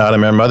they would not. I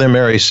mean, Mother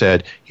Mary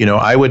said, you know,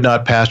 I would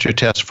not pass your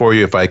test for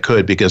you if I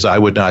could, because I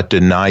would not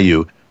deny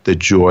you the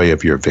joy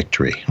of your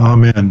victory.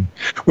 Amen.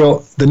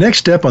 Well, the next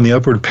step on the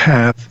upward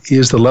path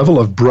is the level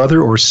of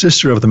brother or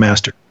sister of the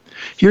master.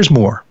 Here's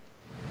more.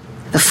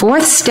 The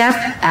fourth step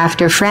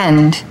after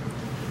friend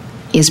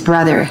is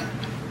brother.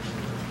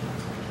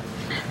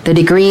 The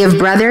degree of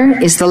brother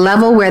is the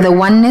level where the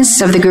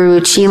oneness of the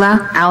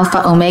guru-chela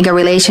alpha-omega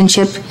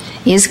relationship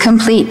is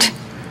complete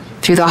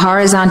through the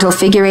horizontal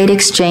figure-8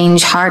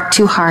 exchange heart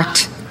to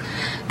heart.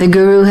 The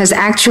guru has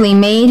actually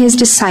made his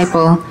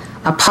disciple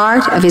a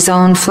part of his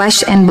own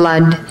flesh and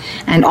blood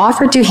and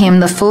offered to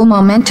him the full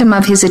momentum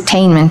of his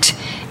attainment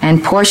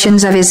and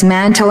portions of his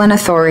mantle and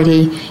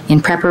authority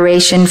in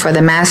preparation for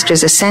the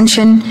master's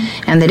ascension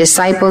and the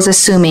disciple's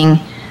assuming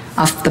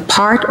of the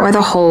part or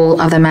the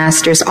whole of the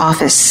master's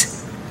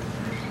office.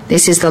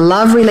 This is the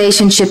love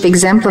relationship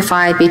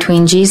exemplified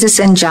between Jesus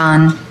and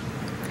John,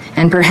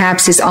 and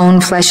perhaps his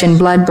own flesh and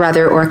blood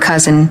brother or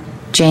cousin,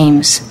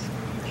 James.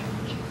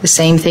 The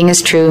same thing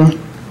is true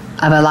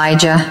of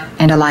Elijah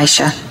and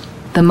Elisha,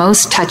 the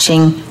most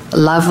touching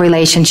love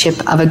relationship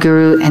of a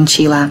guru and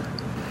chela.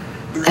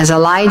 As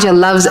Elijah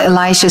loves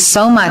Elisha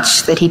so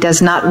much that he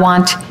does not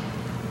want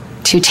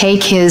to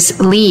take his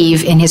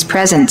leave in his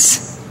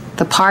presence,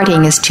 the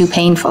parting is too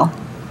painful.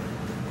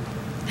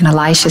 And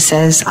Elisha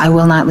says, I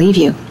will not leave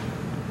you.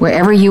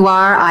 Wherever you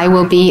are, I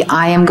will be.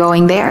 I am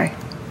going there.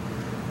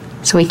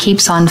 So he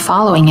keeps on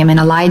following him, and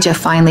Elijah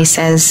finally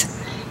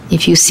says,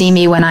 if you see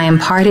me when I am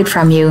parted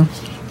from you,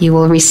 you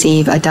will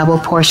receive a double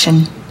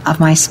portion of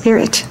my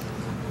spirit.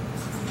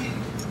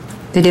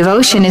 The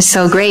devotion is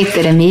so great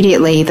that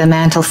immediately the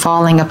mantle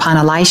falling upon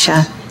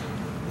Elisha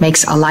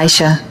makes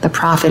Elisha the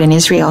prophet in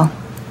Israel,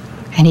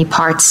 and he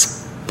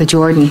parts the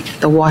Jordan,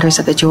 the waters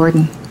of the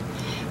Jordan.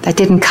 That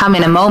didn't come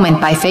in a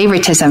moment by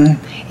favoritism.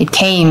 It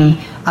came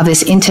of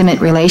this intimate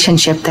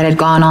relationship that had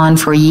gone on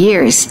for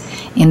years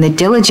in the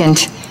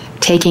diligent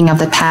taking of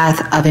the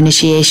path of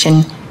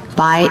initiation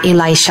by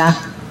Elisha,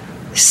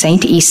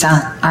 Saint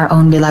Isa, our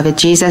own beloved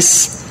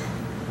Jesus,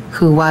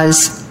 who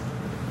was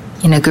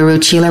in a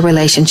guru-chela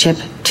relationship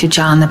to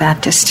John the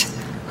Baptist,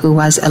 who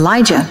was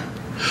Elijah.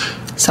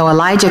 So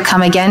Elijah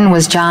come again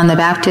was John the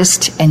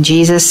Baptist, and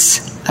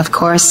Jesus, of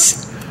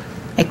course,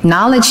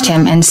 acknowledged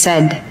him and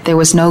said there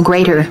was no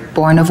greater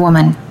born of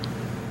woman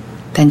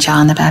than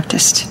John the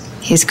Baptist,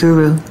 his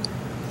guru,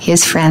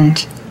 his friend,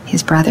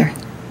 his brother.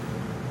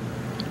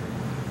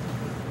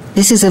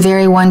 This is a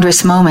very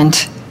wondrous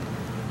moment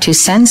to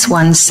sense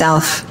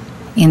oneself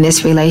in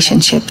this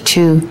relationship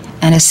to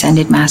an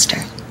ascended master.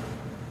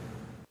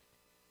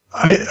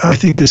 I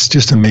think this is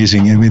just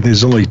amazing. I mean,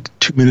 there's only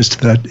 2 minutes to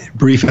that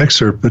brief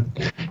excerpt, but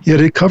yet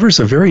it covers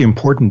a very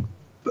important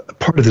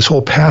part of this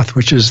whole path,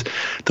 which is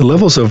the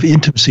levels of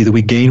intimacy that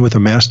we gain with a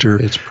master.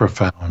 It's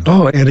profound.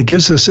 Oh, and it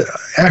gives us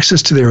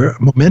access to their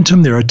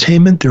momentum, their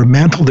attainment, their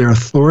mantle, their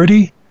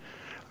authority.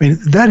 I mean,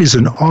 that is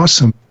an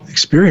awesome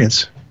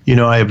experience. You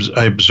know, I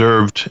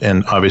observed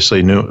and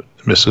obviously knew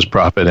Mrs.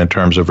 Prophet in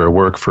terms of her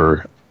work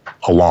for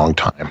a long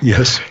time.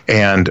 Yes.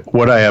 And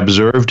what I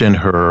observed in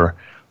her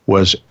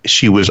was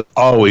she was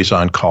always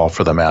on call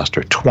for the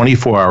master,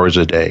 24 hours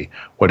a day.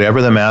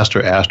 Whatever the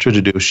master asked her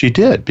to do, she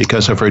did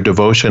because of her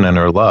devotion and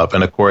her love.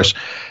 And of course,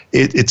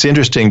 it's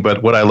interesting,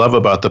 but what I love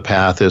about the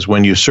path is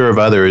when you serve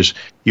others,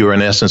 you are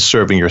in essence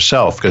serving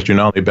yourself, because you're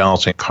not only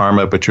balancing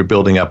karma, but you're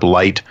building up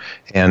light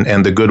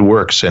and the good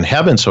works in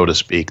heaven, so to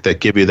speak, that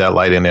give you that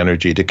light and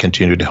energy to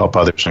continue to help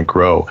others and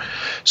grow.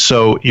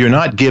 So you're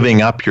not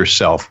giving up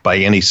yourself by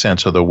any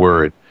sense of the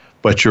word,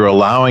 but you're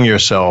allowing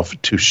yourself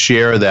to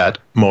share that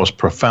most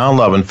profound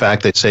love. In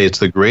fact, they say it's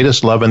the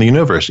greatest love in the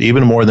universe,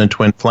 even more than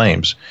twin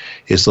flames,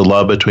 is the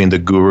love between the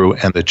guru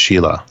and the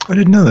chela. I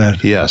didn't know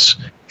that. Yes.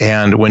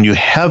 And when you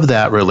have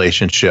that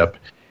relationship,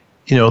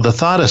 the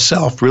thought of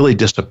self really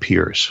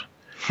disappears.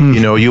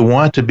 You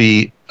want to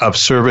be of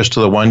service to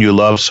the one you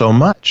love so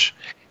much.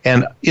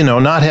 And,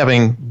 not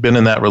having been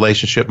in that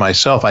relationship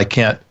myself, I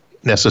can't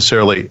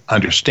necessarily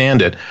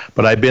understand it,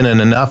 but I've been in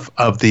enough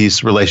of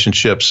these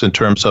relationships in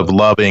terms of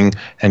loving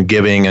and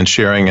giving and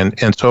sharing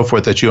and so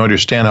forth that you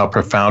understand how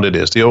profound it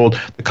is.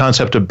 The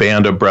concept of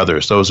band of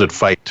brothers, those that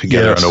fight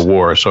together in a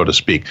war, so to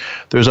speak.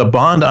 There's a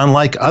bond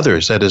unlike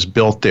others that is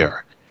built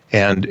there.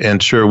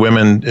 And sure,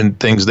 women and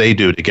things they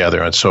do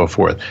together and so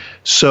forth.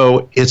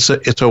 So it's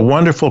a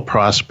wonderful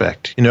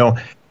prospect.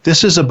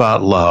 This is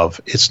about love.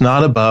 It's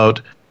not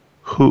about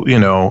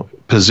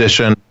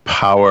position,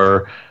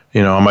 power.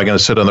 Am I going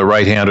to sit on the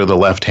right hand or the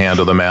left hand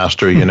of the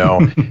master?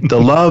 The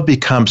love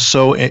becomes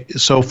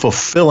so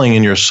fulfilling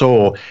in your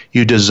soul,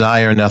 you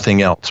desire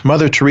nothing else.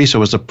 Mother Teresa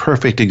was a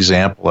perfect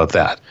example of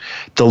that.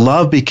 The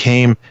love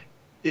became,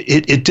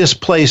 it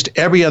displaced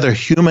every other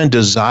human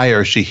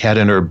desire she had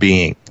in her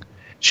being.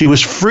 She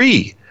was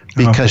free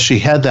because she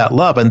had that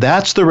love. And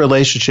that's the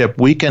relationship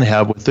we can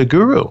have with the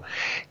guru.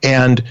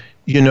 And,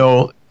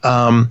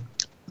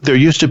 there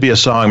used to be a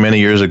song many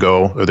years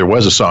ago, or there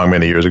was a song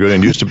many years ago,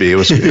 and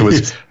it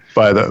was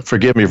by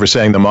forgive me for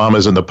saying the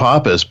mamas and the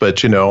papas,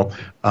 but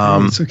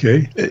it's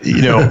okay.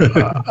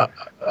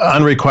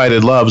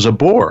 Unrequited love's a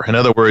bore. In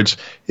other words,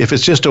 if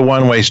it's just a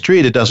one-way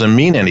street, it doesn't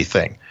mean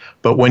anything.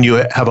 But when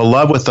you have a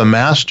love with the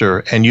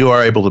master and you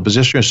are able to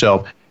position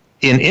yourself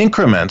in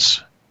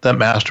increments, that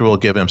master will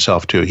give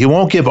himself to. He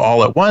won't give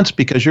all at once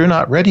because you're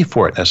not ready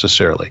for it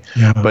necessarily.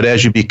 Yeah. But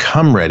as you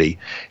become ready,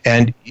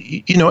 and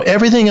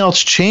everything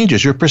else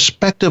changes. Your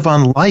perspective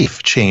on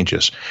life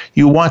changes.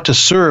 You want to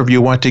serve, you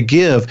want to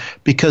give,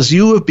 because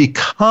you have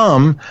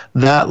become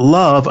that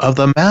love of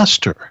the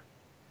master.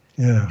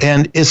 Yeah.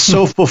 And it's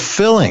so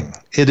fulfilling.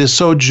 It is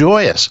so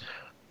joyous.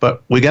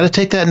 But we got to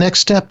take that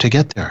next step to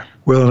get there.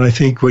 Well, and I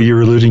think what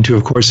you're alluding to,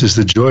 of course, is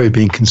the joy of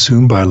being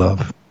consumed by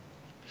love.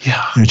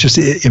 Yeah. And it's just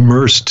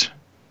immersed.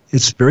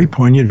 It's very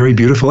poignant, very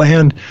beautiful,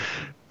 and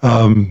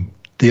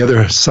the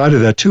other side of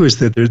that too is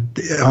that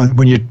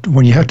when you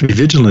have to be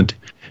vigilant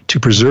to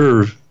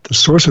preserve the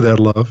source of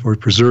that love or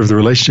preserve the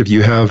relationship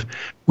you have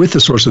with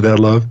the source of that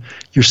love,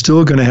 you're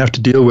still going to have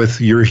to deal with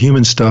your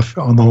human stuff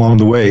along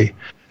the way.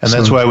 And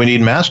that's why we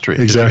need mastery.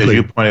 Exactly. As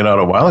you pointed out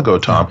a while ago,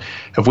 Tom,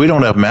 if we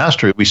don't have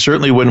mastery, we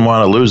certainly wouldn't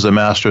want to lose the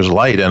master's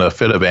light in a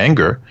fit of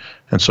anger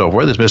and so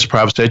forth. As Mr.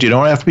 Prabhupada said, you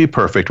don't have to be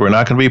perfect. We're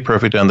not going to be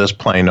perfect on this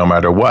plane no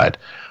matter what.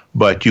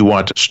 But you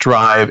want to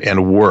strive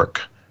and work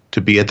to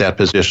be at that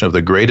position of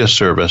the greatest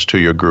service to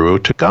your guru,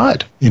 to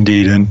God.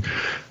 Indeed. And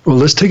well,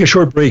 let's take a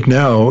short break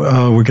now.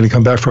 We're going to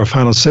come back for our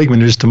final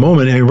segment in just a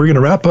moment, and we're going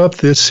to wrap up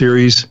this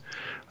series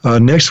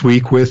next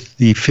week with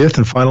the fifth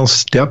and final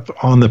step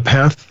on the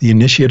path, the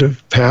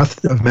initiative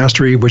path of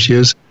mastery, which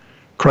is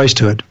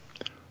Christhood.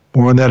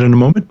 More on that in a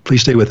moment.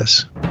 Please stay with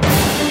us.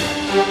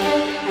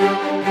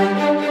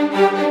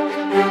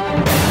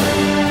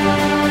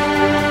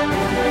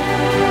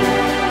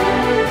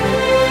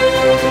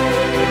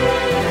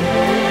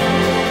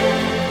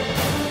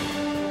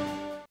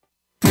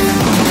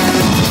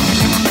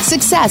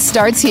 Success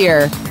starts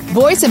here.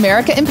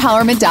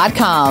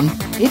 VoiceAmericaEmpowerment.com.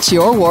 It's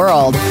your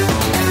world.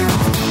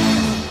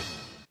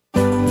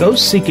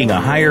 Those seeking a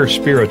higher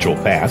spiritual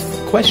path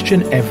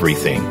question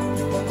everything.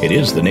 It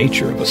is the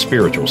nature of a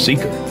spiritual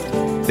seeker.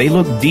 They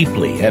look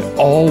deeply at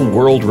all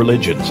world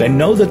religions and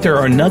know that there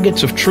are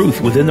nuggets of truth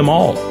within them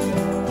all.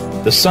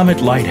 The Summit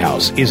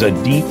Lighthouse is a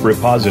deep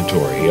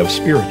repository of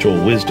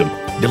spiritual wisdom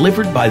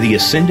delivered by the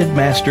Ascended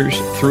Masters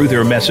through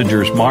their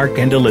messengers Mark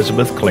and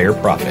Elizabeth Clare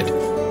Prophet.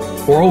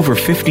 For over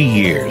 50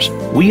 years,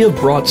 we have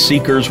brought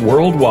seekers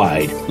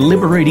worldwide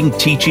liberating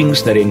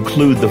teachings that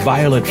include the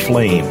violet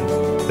flame,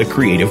 the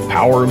creative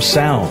power of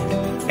sound,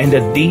 and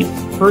a deep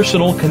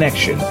personal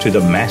connection to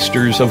the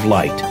Masters of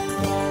Light.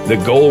 The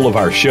goal of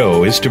our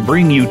show is to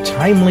bring you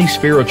timely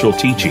spiritual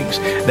teachings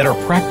that are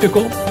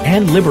practical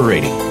and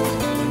liberating.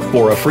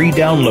 For a free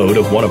download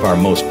of one of our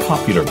most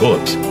popular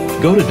books,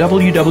 go to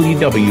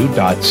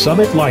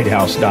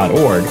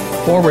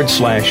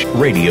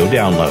www.summitlighthouse.org/radio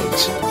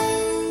downloads.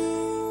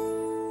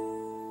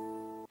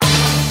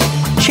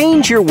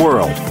 Change your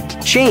world.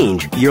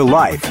 Change your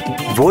life.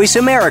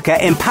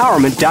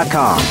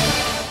 VoiceAmericaEmpowerment.com.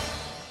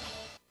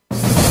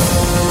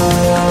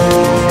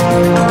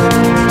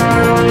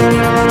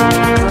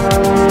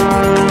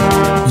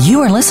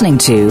 You are listening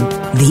to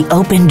The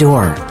Open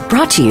Door,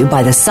 brought to you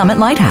by the Summit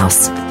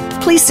Lighthouse.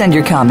 Please send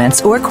your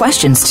comments or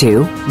questions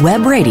to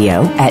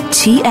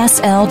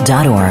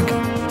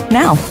webradio@tsl.org.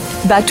 Now,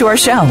 back to our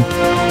show.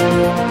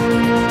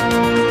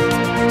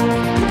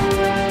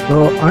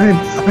 Well,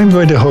 I'm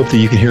going to hope that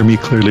you can hear me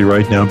clearly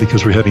right now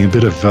because we're having a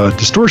bit of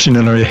distortion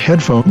in our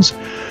headphones.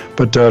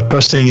 But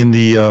trusting in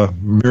the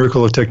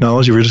miracle of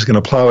technology, we're just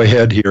going to plow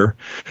ahead here.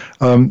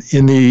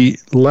 In the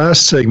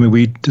last segment,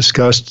 we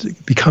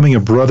discussed becoming a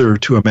brother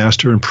to a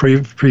master, and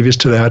previous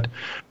to that,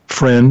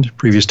 friend,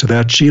 previous to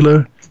that,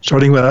 Chela,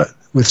 starting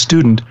with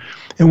student.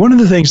 And one of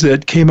the things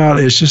that came out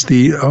as just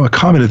the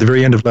comment at the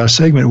very end of last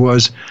segment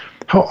was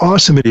how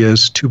awesome it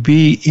is to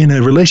be in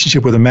a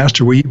relationship with a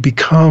master where you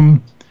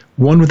become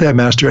one with that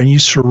master and you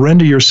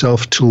surrender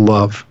yourself to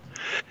love.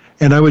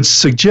 And I would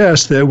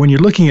suggest that when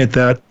you're looking at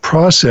that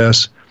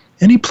process,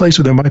 any place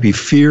where there might be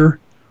fear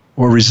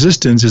or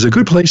resistance is a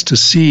good place to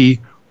see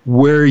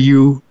where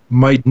you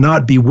might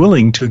not be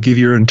willing to give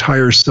your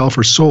entire self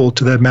or soul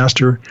to that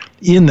master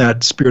in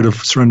that spirit of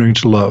surrendering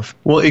to love.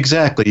 Well,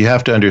 exactly. You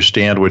have to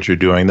understand what you're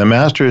doing. The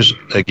masters,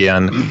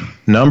 again,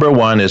 number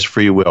one is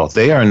free will.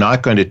 They are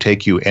not going to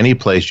take you any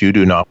place you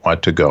do not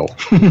want to go.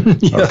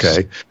 Yes.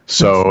 Okay.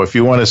 So if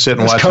you want to sit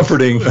and That's watch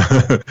comforting.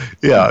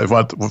 yeah, if you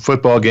want the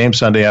football game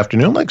Sunday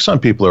afternoon, like some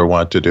people are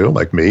want to do,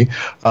 like me,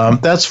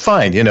 that's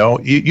fine.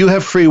 You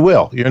have free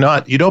will. You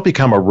don't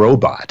become a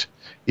robot.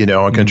 In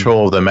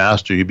control of the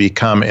master. You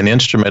become an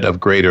instrument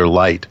of greater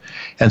light.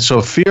 And so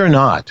fear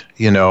not,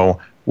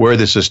 where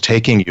this is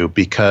taking you,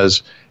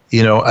 because,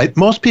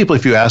 most people,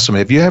 if you ask them,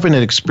 have you ever had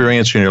an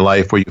experience in your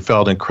life where you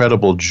felt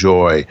incredible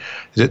joy,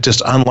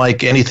 just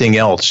unlike anything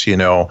else,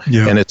 and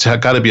it's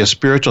got to be a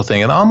spiritual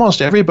thing. And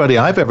almost everybody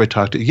I've ever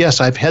talked to,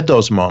 yes, I've had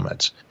those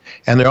moments.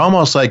 And they're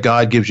almost like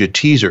God gives you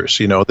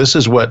teasers. This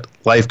is what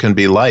life can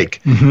be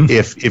like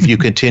if you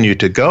continue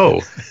to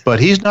go. But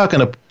he's not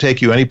going to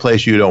take you any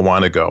place you don't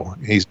want to go.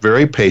 He's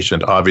very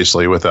patient,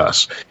 obviously, with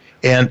us.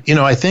 And,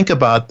 I think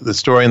about the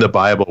story in the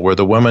Bible where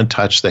the woman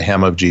touched the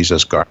hem of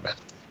Jesus' garment.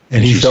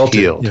 And he felt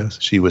healed. It, yes.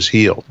 She was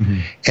healed. Mm-hmm.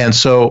 And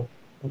so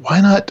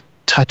why not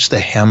touch the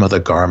hem of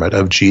the garment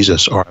of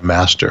Jesus or a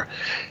master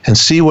and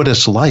see what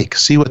it's like,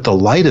 see what the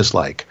light is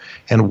like,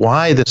 and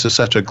why this is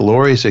such a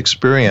glorious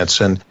experience,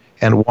 and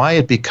why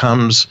it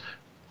becomes,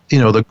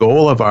 the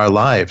goal of our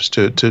lives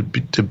to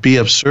be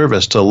of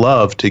service, to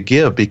love, to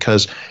give,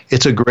 because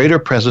it's a greater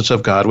presence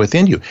of God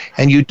within you.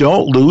 And you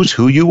don't lose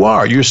who you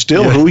are. You're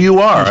still who you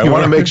are. I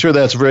want to make sure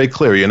that's very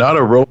clear. You're not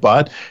a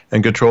robot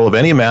in control of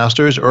any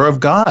masters or of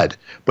God,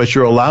 but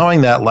you're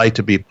allowing that light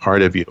to be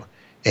part of you.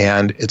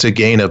 And it's a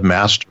gain of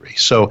mastery.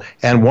 So,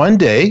 and one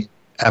day,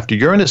 after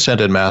you're an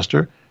ascended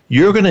master,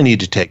 you're going to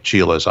need to take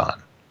chelas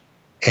on.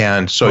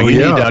 And so you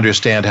need to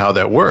understand how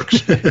that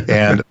works.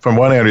 And from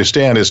what I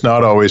understand, it's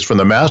not always, from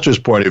the master's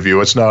point of view,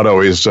 it's not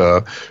always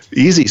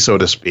easy, so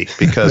to speak,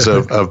 because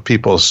of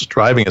people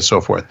striving and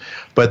so forth.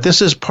 But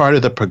this is part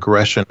of the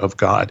progression of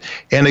God.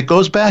 And it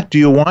goes back, do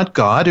you want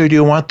God or do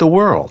you want the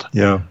world?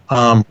 Yeah.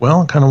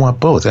 Well, I kind of want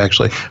both,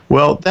 actually.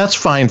 Well, that's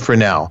fine for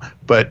now.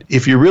 But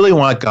if you really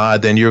want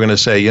God, then you're going to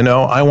say,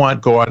 I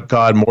want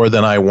God more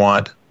than I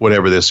want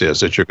whatever this is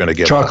that you're going to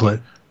get.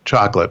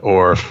 Chocolate,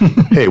 or,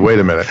 hey, wait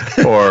a minute,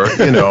 or,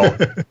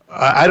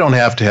 I don't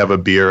have to have a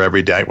beer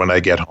every day when I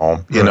get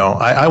home.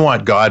 I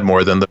want God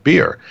more than the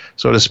beer,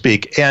 so to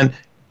speak. And,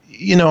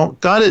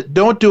 God,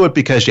 don't do it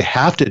because you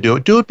have to do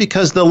it. Do it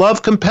because the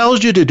love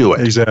compels you to do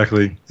it.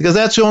 Exactly. Because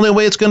that's the only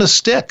way it's going to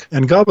stick.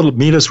 And God will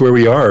meet us where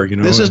we are,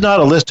 This is not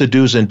a list of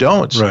do's and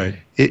don'ts. Right.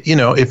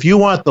 If you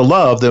want the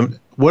love, then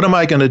what am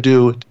I going to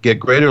do to get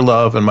greater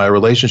love in my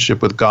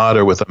relationship with God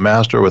or with a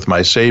master, or with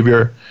my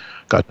Savior,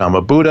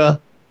 Gautama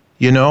Buddha?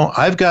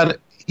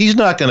 He's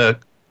not going to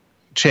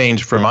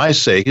change for my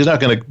sake. He's not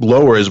going to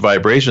lower his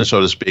vibration,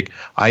 so to speak.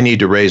 I need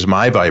to raise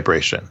my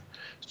vibration.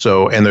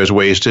 So, and there's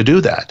ways to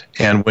do that.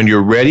 And when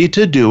you're ready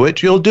to do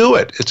it, you'll do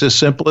it. It's as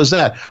simple as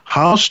that.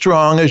 How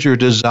strong is your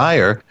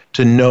desire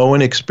to know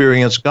and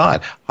experience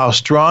God? How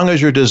strong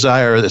is your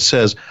desire that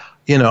says,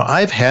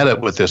 I've had it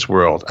with this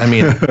world. I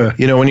mean,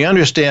 when you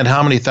understand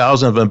how many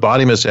thousands of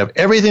embodiments have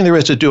everything there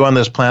is to do on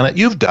this planet,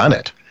 you've done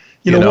it.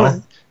 You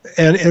know?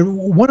 And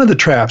one of the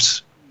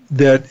traps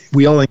that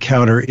we all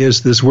encounter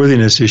is this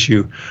worthiness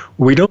issue.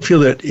 We don't feel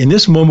that in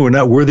this moment we're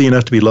not worthy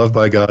enough to be loved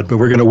by God, but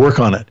we're going to work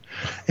on it.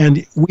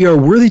 And we are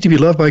worthy to be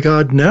loved by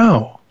God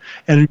now.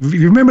 And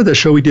you remember the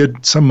show we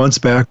did some months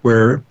back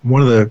where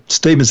one of the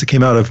statements that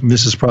came out of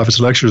Mrs.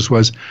 Prophet's lectures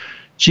was,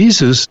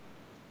 Jesus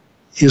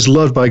is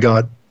loved by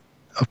God,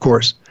 of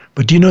course.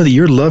 But do you know that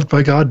you're loved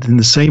by God in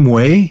the same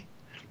way?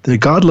 That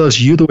God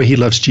loves you the way he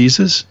loves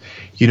Jesus?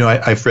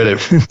 I've read a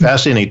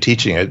fascinating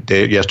teaching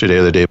yesterday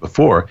or the day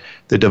before.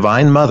 The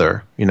Divine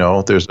Mother,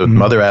 there's a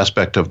mother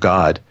aspect of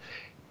God,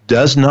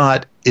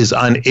 is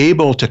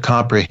unable to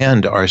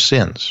comprehend our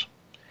sins.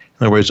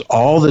 In other words,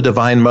 all the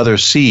Divine Mother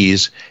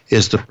sees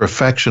is the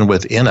perfection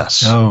within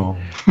us. Oh.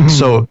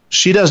 So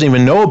she doesn't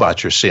even know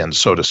about your sins,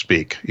 so to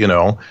speak,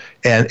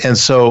 and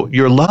so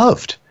you're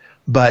loved.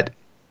 But,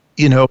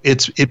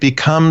 it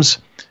becomes,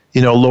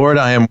 Lord,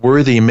 I am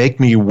worthy, make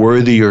me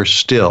worthier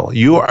still.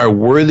 You are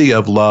worthy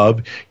of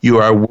love. You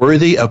are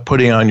worthy of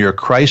putting on your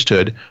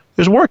Christhood.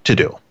 There's work to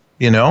do,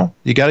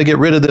 You got to get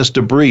rid of this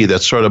debris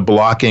that's sort of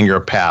blocking your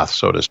path,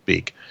 so to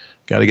speak.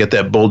 Got to get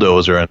that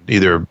bulldozer and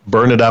either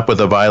burn it up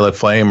with a violet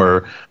flame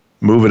or,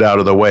 move it out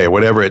of the way,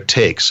 whatever it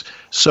takes.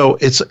 So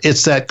it's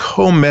that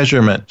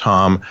co-measurement,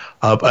 Tom,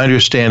 of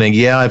understanding,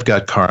 yeah, I've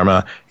got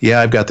karma.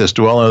 Yeah, I've got this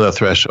dwelling on the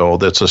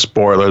threshold that's a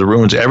spoiler. It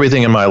ruins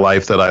everything in my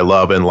life that I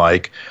love and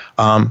like.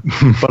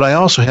 But I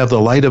also have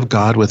the light of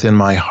God within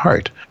my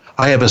heart.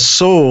 I have a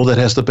soul that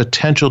has the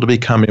potential to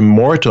become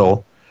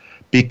immortal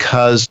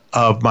because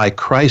of my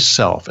Christ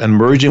self and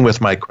merging with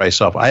my Christ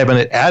self. I have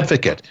an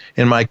advocate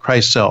in my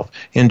Christ self,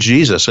 in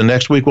Jesus. And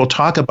next week we'll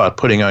talk about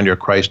putting on your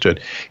Christhood.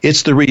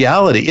 It's the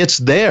reality. It's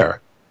there.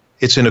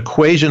 It's an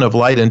equation of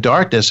light and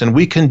darkness, and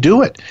we can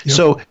do it. Yep.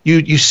 So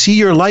you see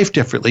your life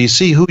differently. You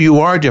see who you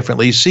are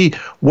differently. You see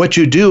what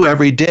you do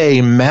every day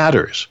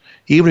matters.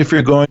 Even if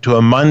you're going to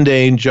a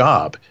mundane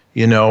job,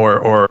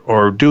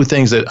 or do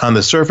things that on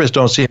the surface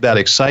don't seem that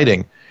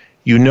exciting.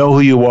 You know who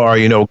you are.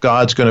 You know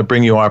God's going to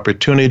bring you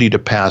opportunity to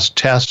pass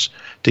tests,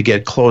 to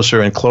get closer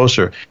and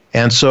closer.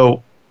 And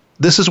so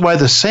this is why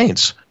the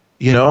saints,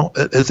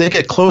 as they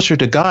get closer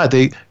to God,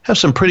 they have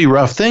some pretty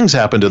rough things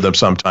happen to them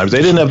sometimes.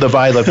 They didn't have the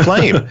violet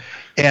flame,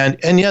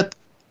 and yet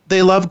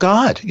they love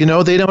God.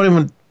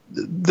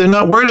 They're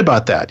not worried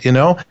about that.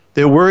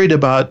 They're worried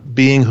about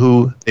being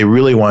who they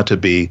really want to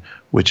be,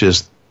 which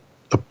is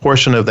a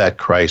portion of that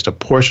Christ, a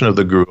portion of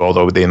the guru,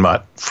 although they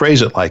might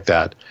phrase it like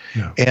that.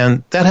 Yeah.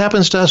 And that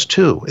happens to us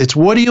too. It's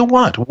what do you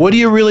want? What do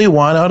you really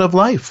want out of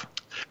life?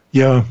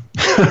 Yeah.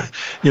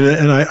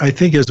 And I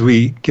think as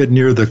we get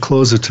near the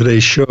close of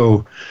today's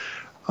show,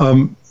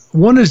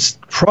 one is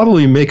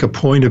probably make a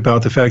point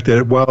about the fact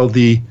that while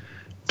the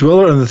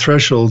dweller on the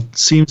threshold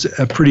seems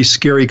a pretty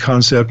scary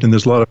concept, and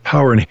there's a lot of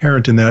power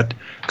inherent in that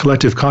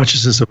collective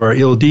consciousness of our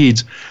ill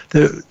deeds,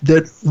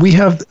 that we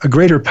have a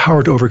greater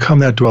power to overcome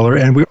that dweller,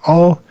 and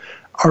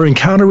our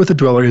encounter with the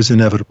dweller is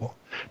inevitable.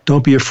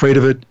 Don't be afraid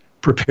of it.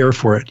 Prepare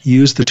for it.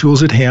 Use the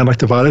tools at hand, like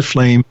the violet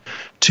flame,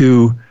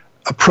 to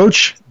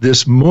approach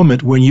this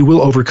moment when you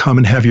will overcome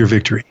and have your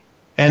victory.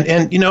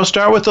 And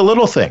start with the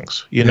little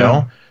things,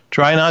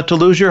 Try not to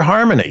lose your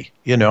harmony,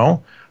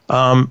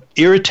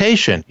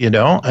 irritation,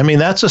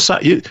 that's a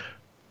sign.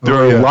 There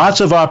are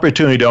lots of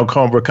opportunity to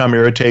overcome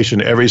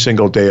irritation every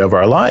single day of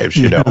our lives,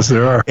 Yes,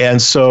 there are.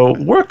 And so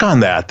work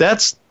on that.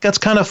 That's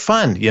kind of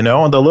fun,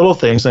 and the little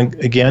things. And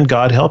again,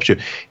 God helps you.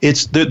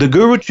 It's the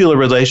guru-chela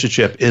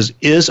relationship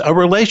is a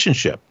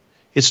relationship.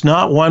 It's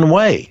not one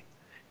way.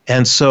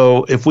 And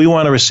so if we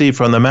want to receive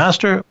from the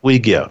master, we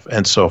give,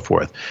 and so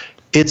forth.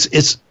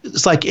 It's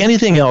like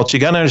anything else. You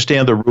got to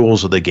understand the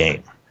rules of the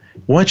game.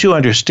 Once you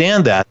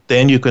understand that,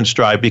 then you can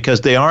strive,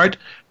 because they aren't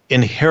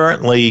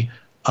inherently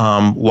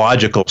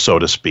logical, so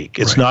to speak.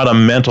 It's not a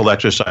mental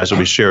exercise that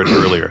we shared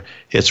earlier.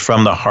 It's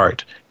from the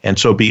heart. And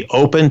so be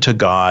open to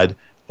God,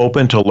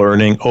 open to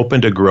learning,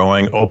 open to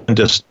growing, open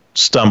to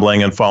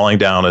stumbling and falling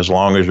down, as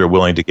long as you're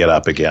willing to get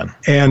up again.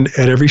 And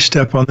at every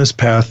step on this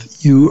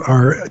path, you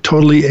are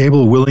totally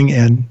able, willing,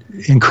 and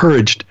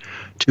encouraged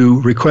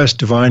to request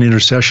divine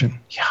intercession.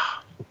 Yeah.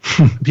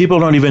 People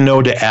don't even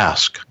know to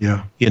ask.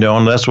 Yeah.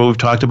 And that's what we've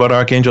talked about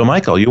Archangel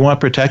Michael. You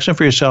want protection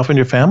for yourself and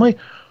your family?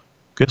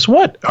 Guess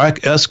what?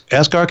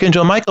 Ask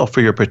Archangel Michael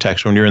for your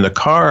protection when you're in the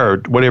car or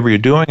whatever you're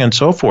doing, and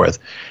so forth.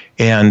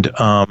 And,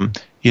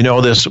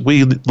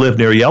 we live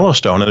near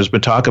Yellowstone, and there's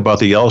been talk about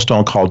the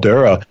Yellowstone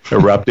caldera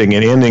erupting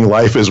and ending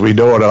life as we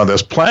know it on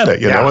this planet.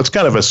 It's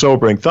kind of a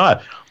sobering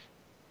thought.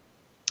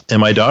 And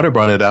my daughter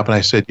brought it up, and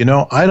I said,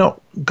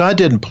 God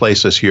didn't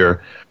place us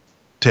here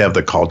to have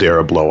the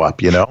caldera blow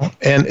up,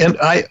 And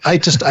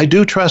I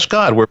do trust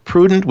God. We're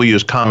prudent. We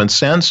use common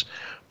sense.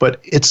 But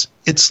it's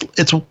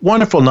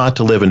wonderful not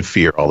to live in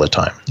fear all the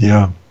time.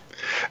 Yeah.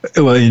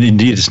 Well,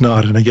 indeed, it's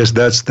not. And I guess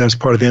that's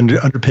part of the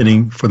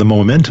underpinning for the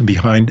momentum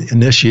behind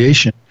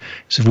initiation.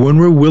 So when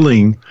we're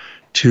willing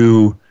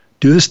to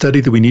do the study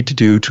that we need to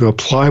do, to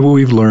apply what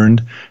we've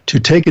learned, to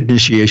take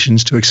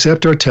initiations, to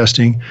accept our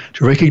testing,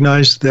 to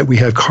recognize that we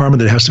have karma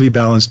that has to be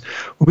balanced,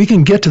 when we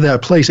can get to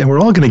that place, and we're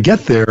all going to get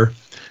there,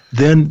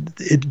 then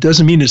it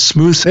doesn't mean it's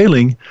smooth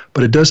sailing,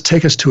 but it does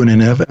take us to an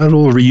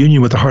inevitable reunion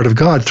with the heart of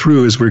God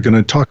through, as we're going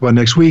to talk about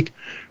next week,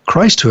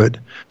 Christhood,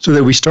 so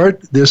that we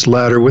start this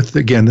ladder with,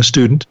 again, the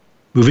student,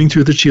 moving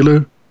through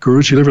the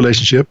guru-chela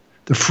relationship,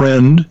 the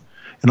friend,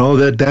 and all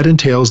of that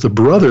entails the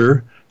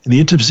brother and the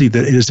intimacy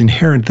that is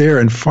inherent there,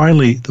 and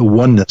finally the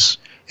oneness,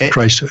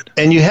 Christhood.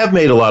 And you have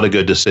made a lot of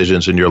good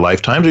decisions in your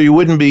lifetimes, or you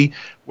wouldn't be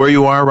where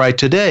you are right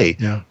today.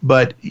 Yeah.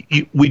 But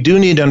we do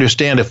need to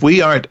understand, if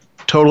we aren't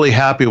totally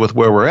happy with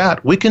where we're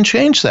at, we can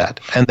change that.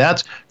 And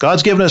that's,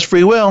 God's given us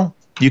free will.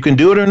 You can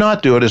do it or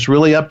not do it. It's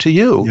really up to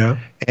you. Yeah.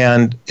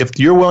 And if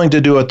you're willing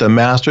to do it, the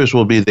masters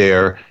will be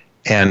there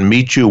and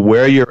meet you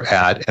where you're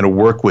at and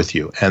work with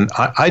you. And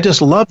I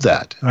just love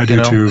that. I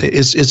do too.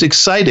 It's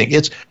exciting.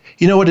 It's,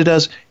 what it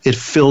does? It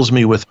fills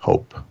me with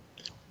hope.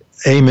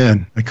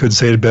 Amen. I couldn't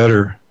say it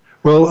better.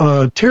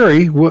 Well,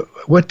 Terry,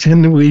 what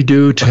can we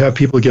do to have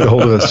people get a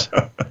hold of us?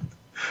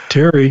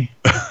 Terry.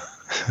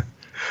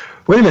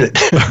 Wait a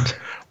minute.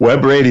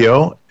 Web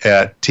radio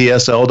at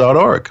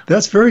tsl.org.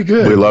 That's very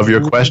good. We love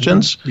your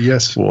questions.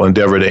 Yes. We'll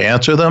endeavor to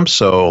answer them.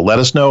 So let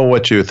us know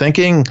what you're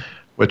thinking,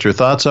 what your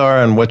thoughts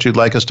are, and what you'd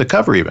like us to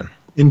cover even.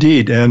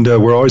 Indeed, and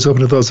we're always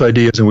open to those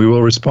ideas, and we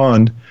will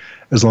respond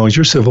as long as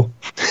you're civil.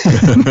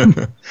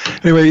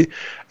 Anyway,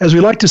 as we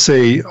like to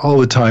say all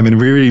the time, and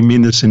we really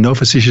mean this in no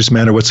facetious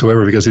manner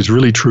whatsoever because it's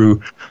really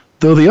true,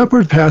 though the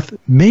upward path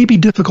may be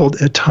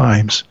difficult at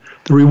times,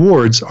 the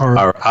rewards are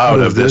out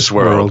of this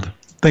world.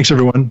 Thanks,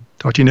 everyone.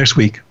 Talk to you next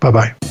week.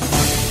 Bye-bye.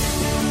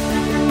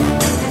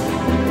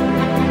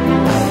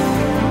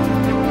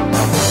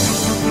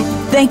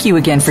 Thank you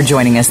again for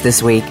joining us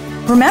this week.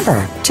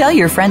 Remember, tell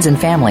your friends and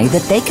family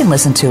that they can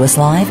listen to us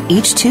live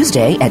each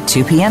Tuesday at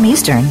 2 p.m.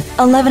 Eastern,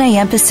 11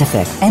 a.m.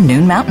 Pacific, and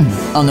noon Mountain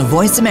on the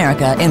Voice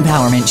America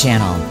Empowerment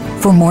Channel.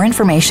 For more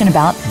information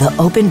about The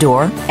Open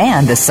Door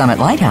and the Summit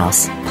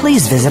Lighthouse,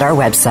 please visit our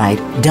website,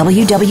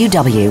 www.tsl.org.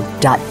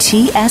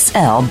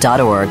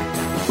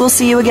 We'll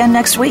see you again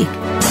next week.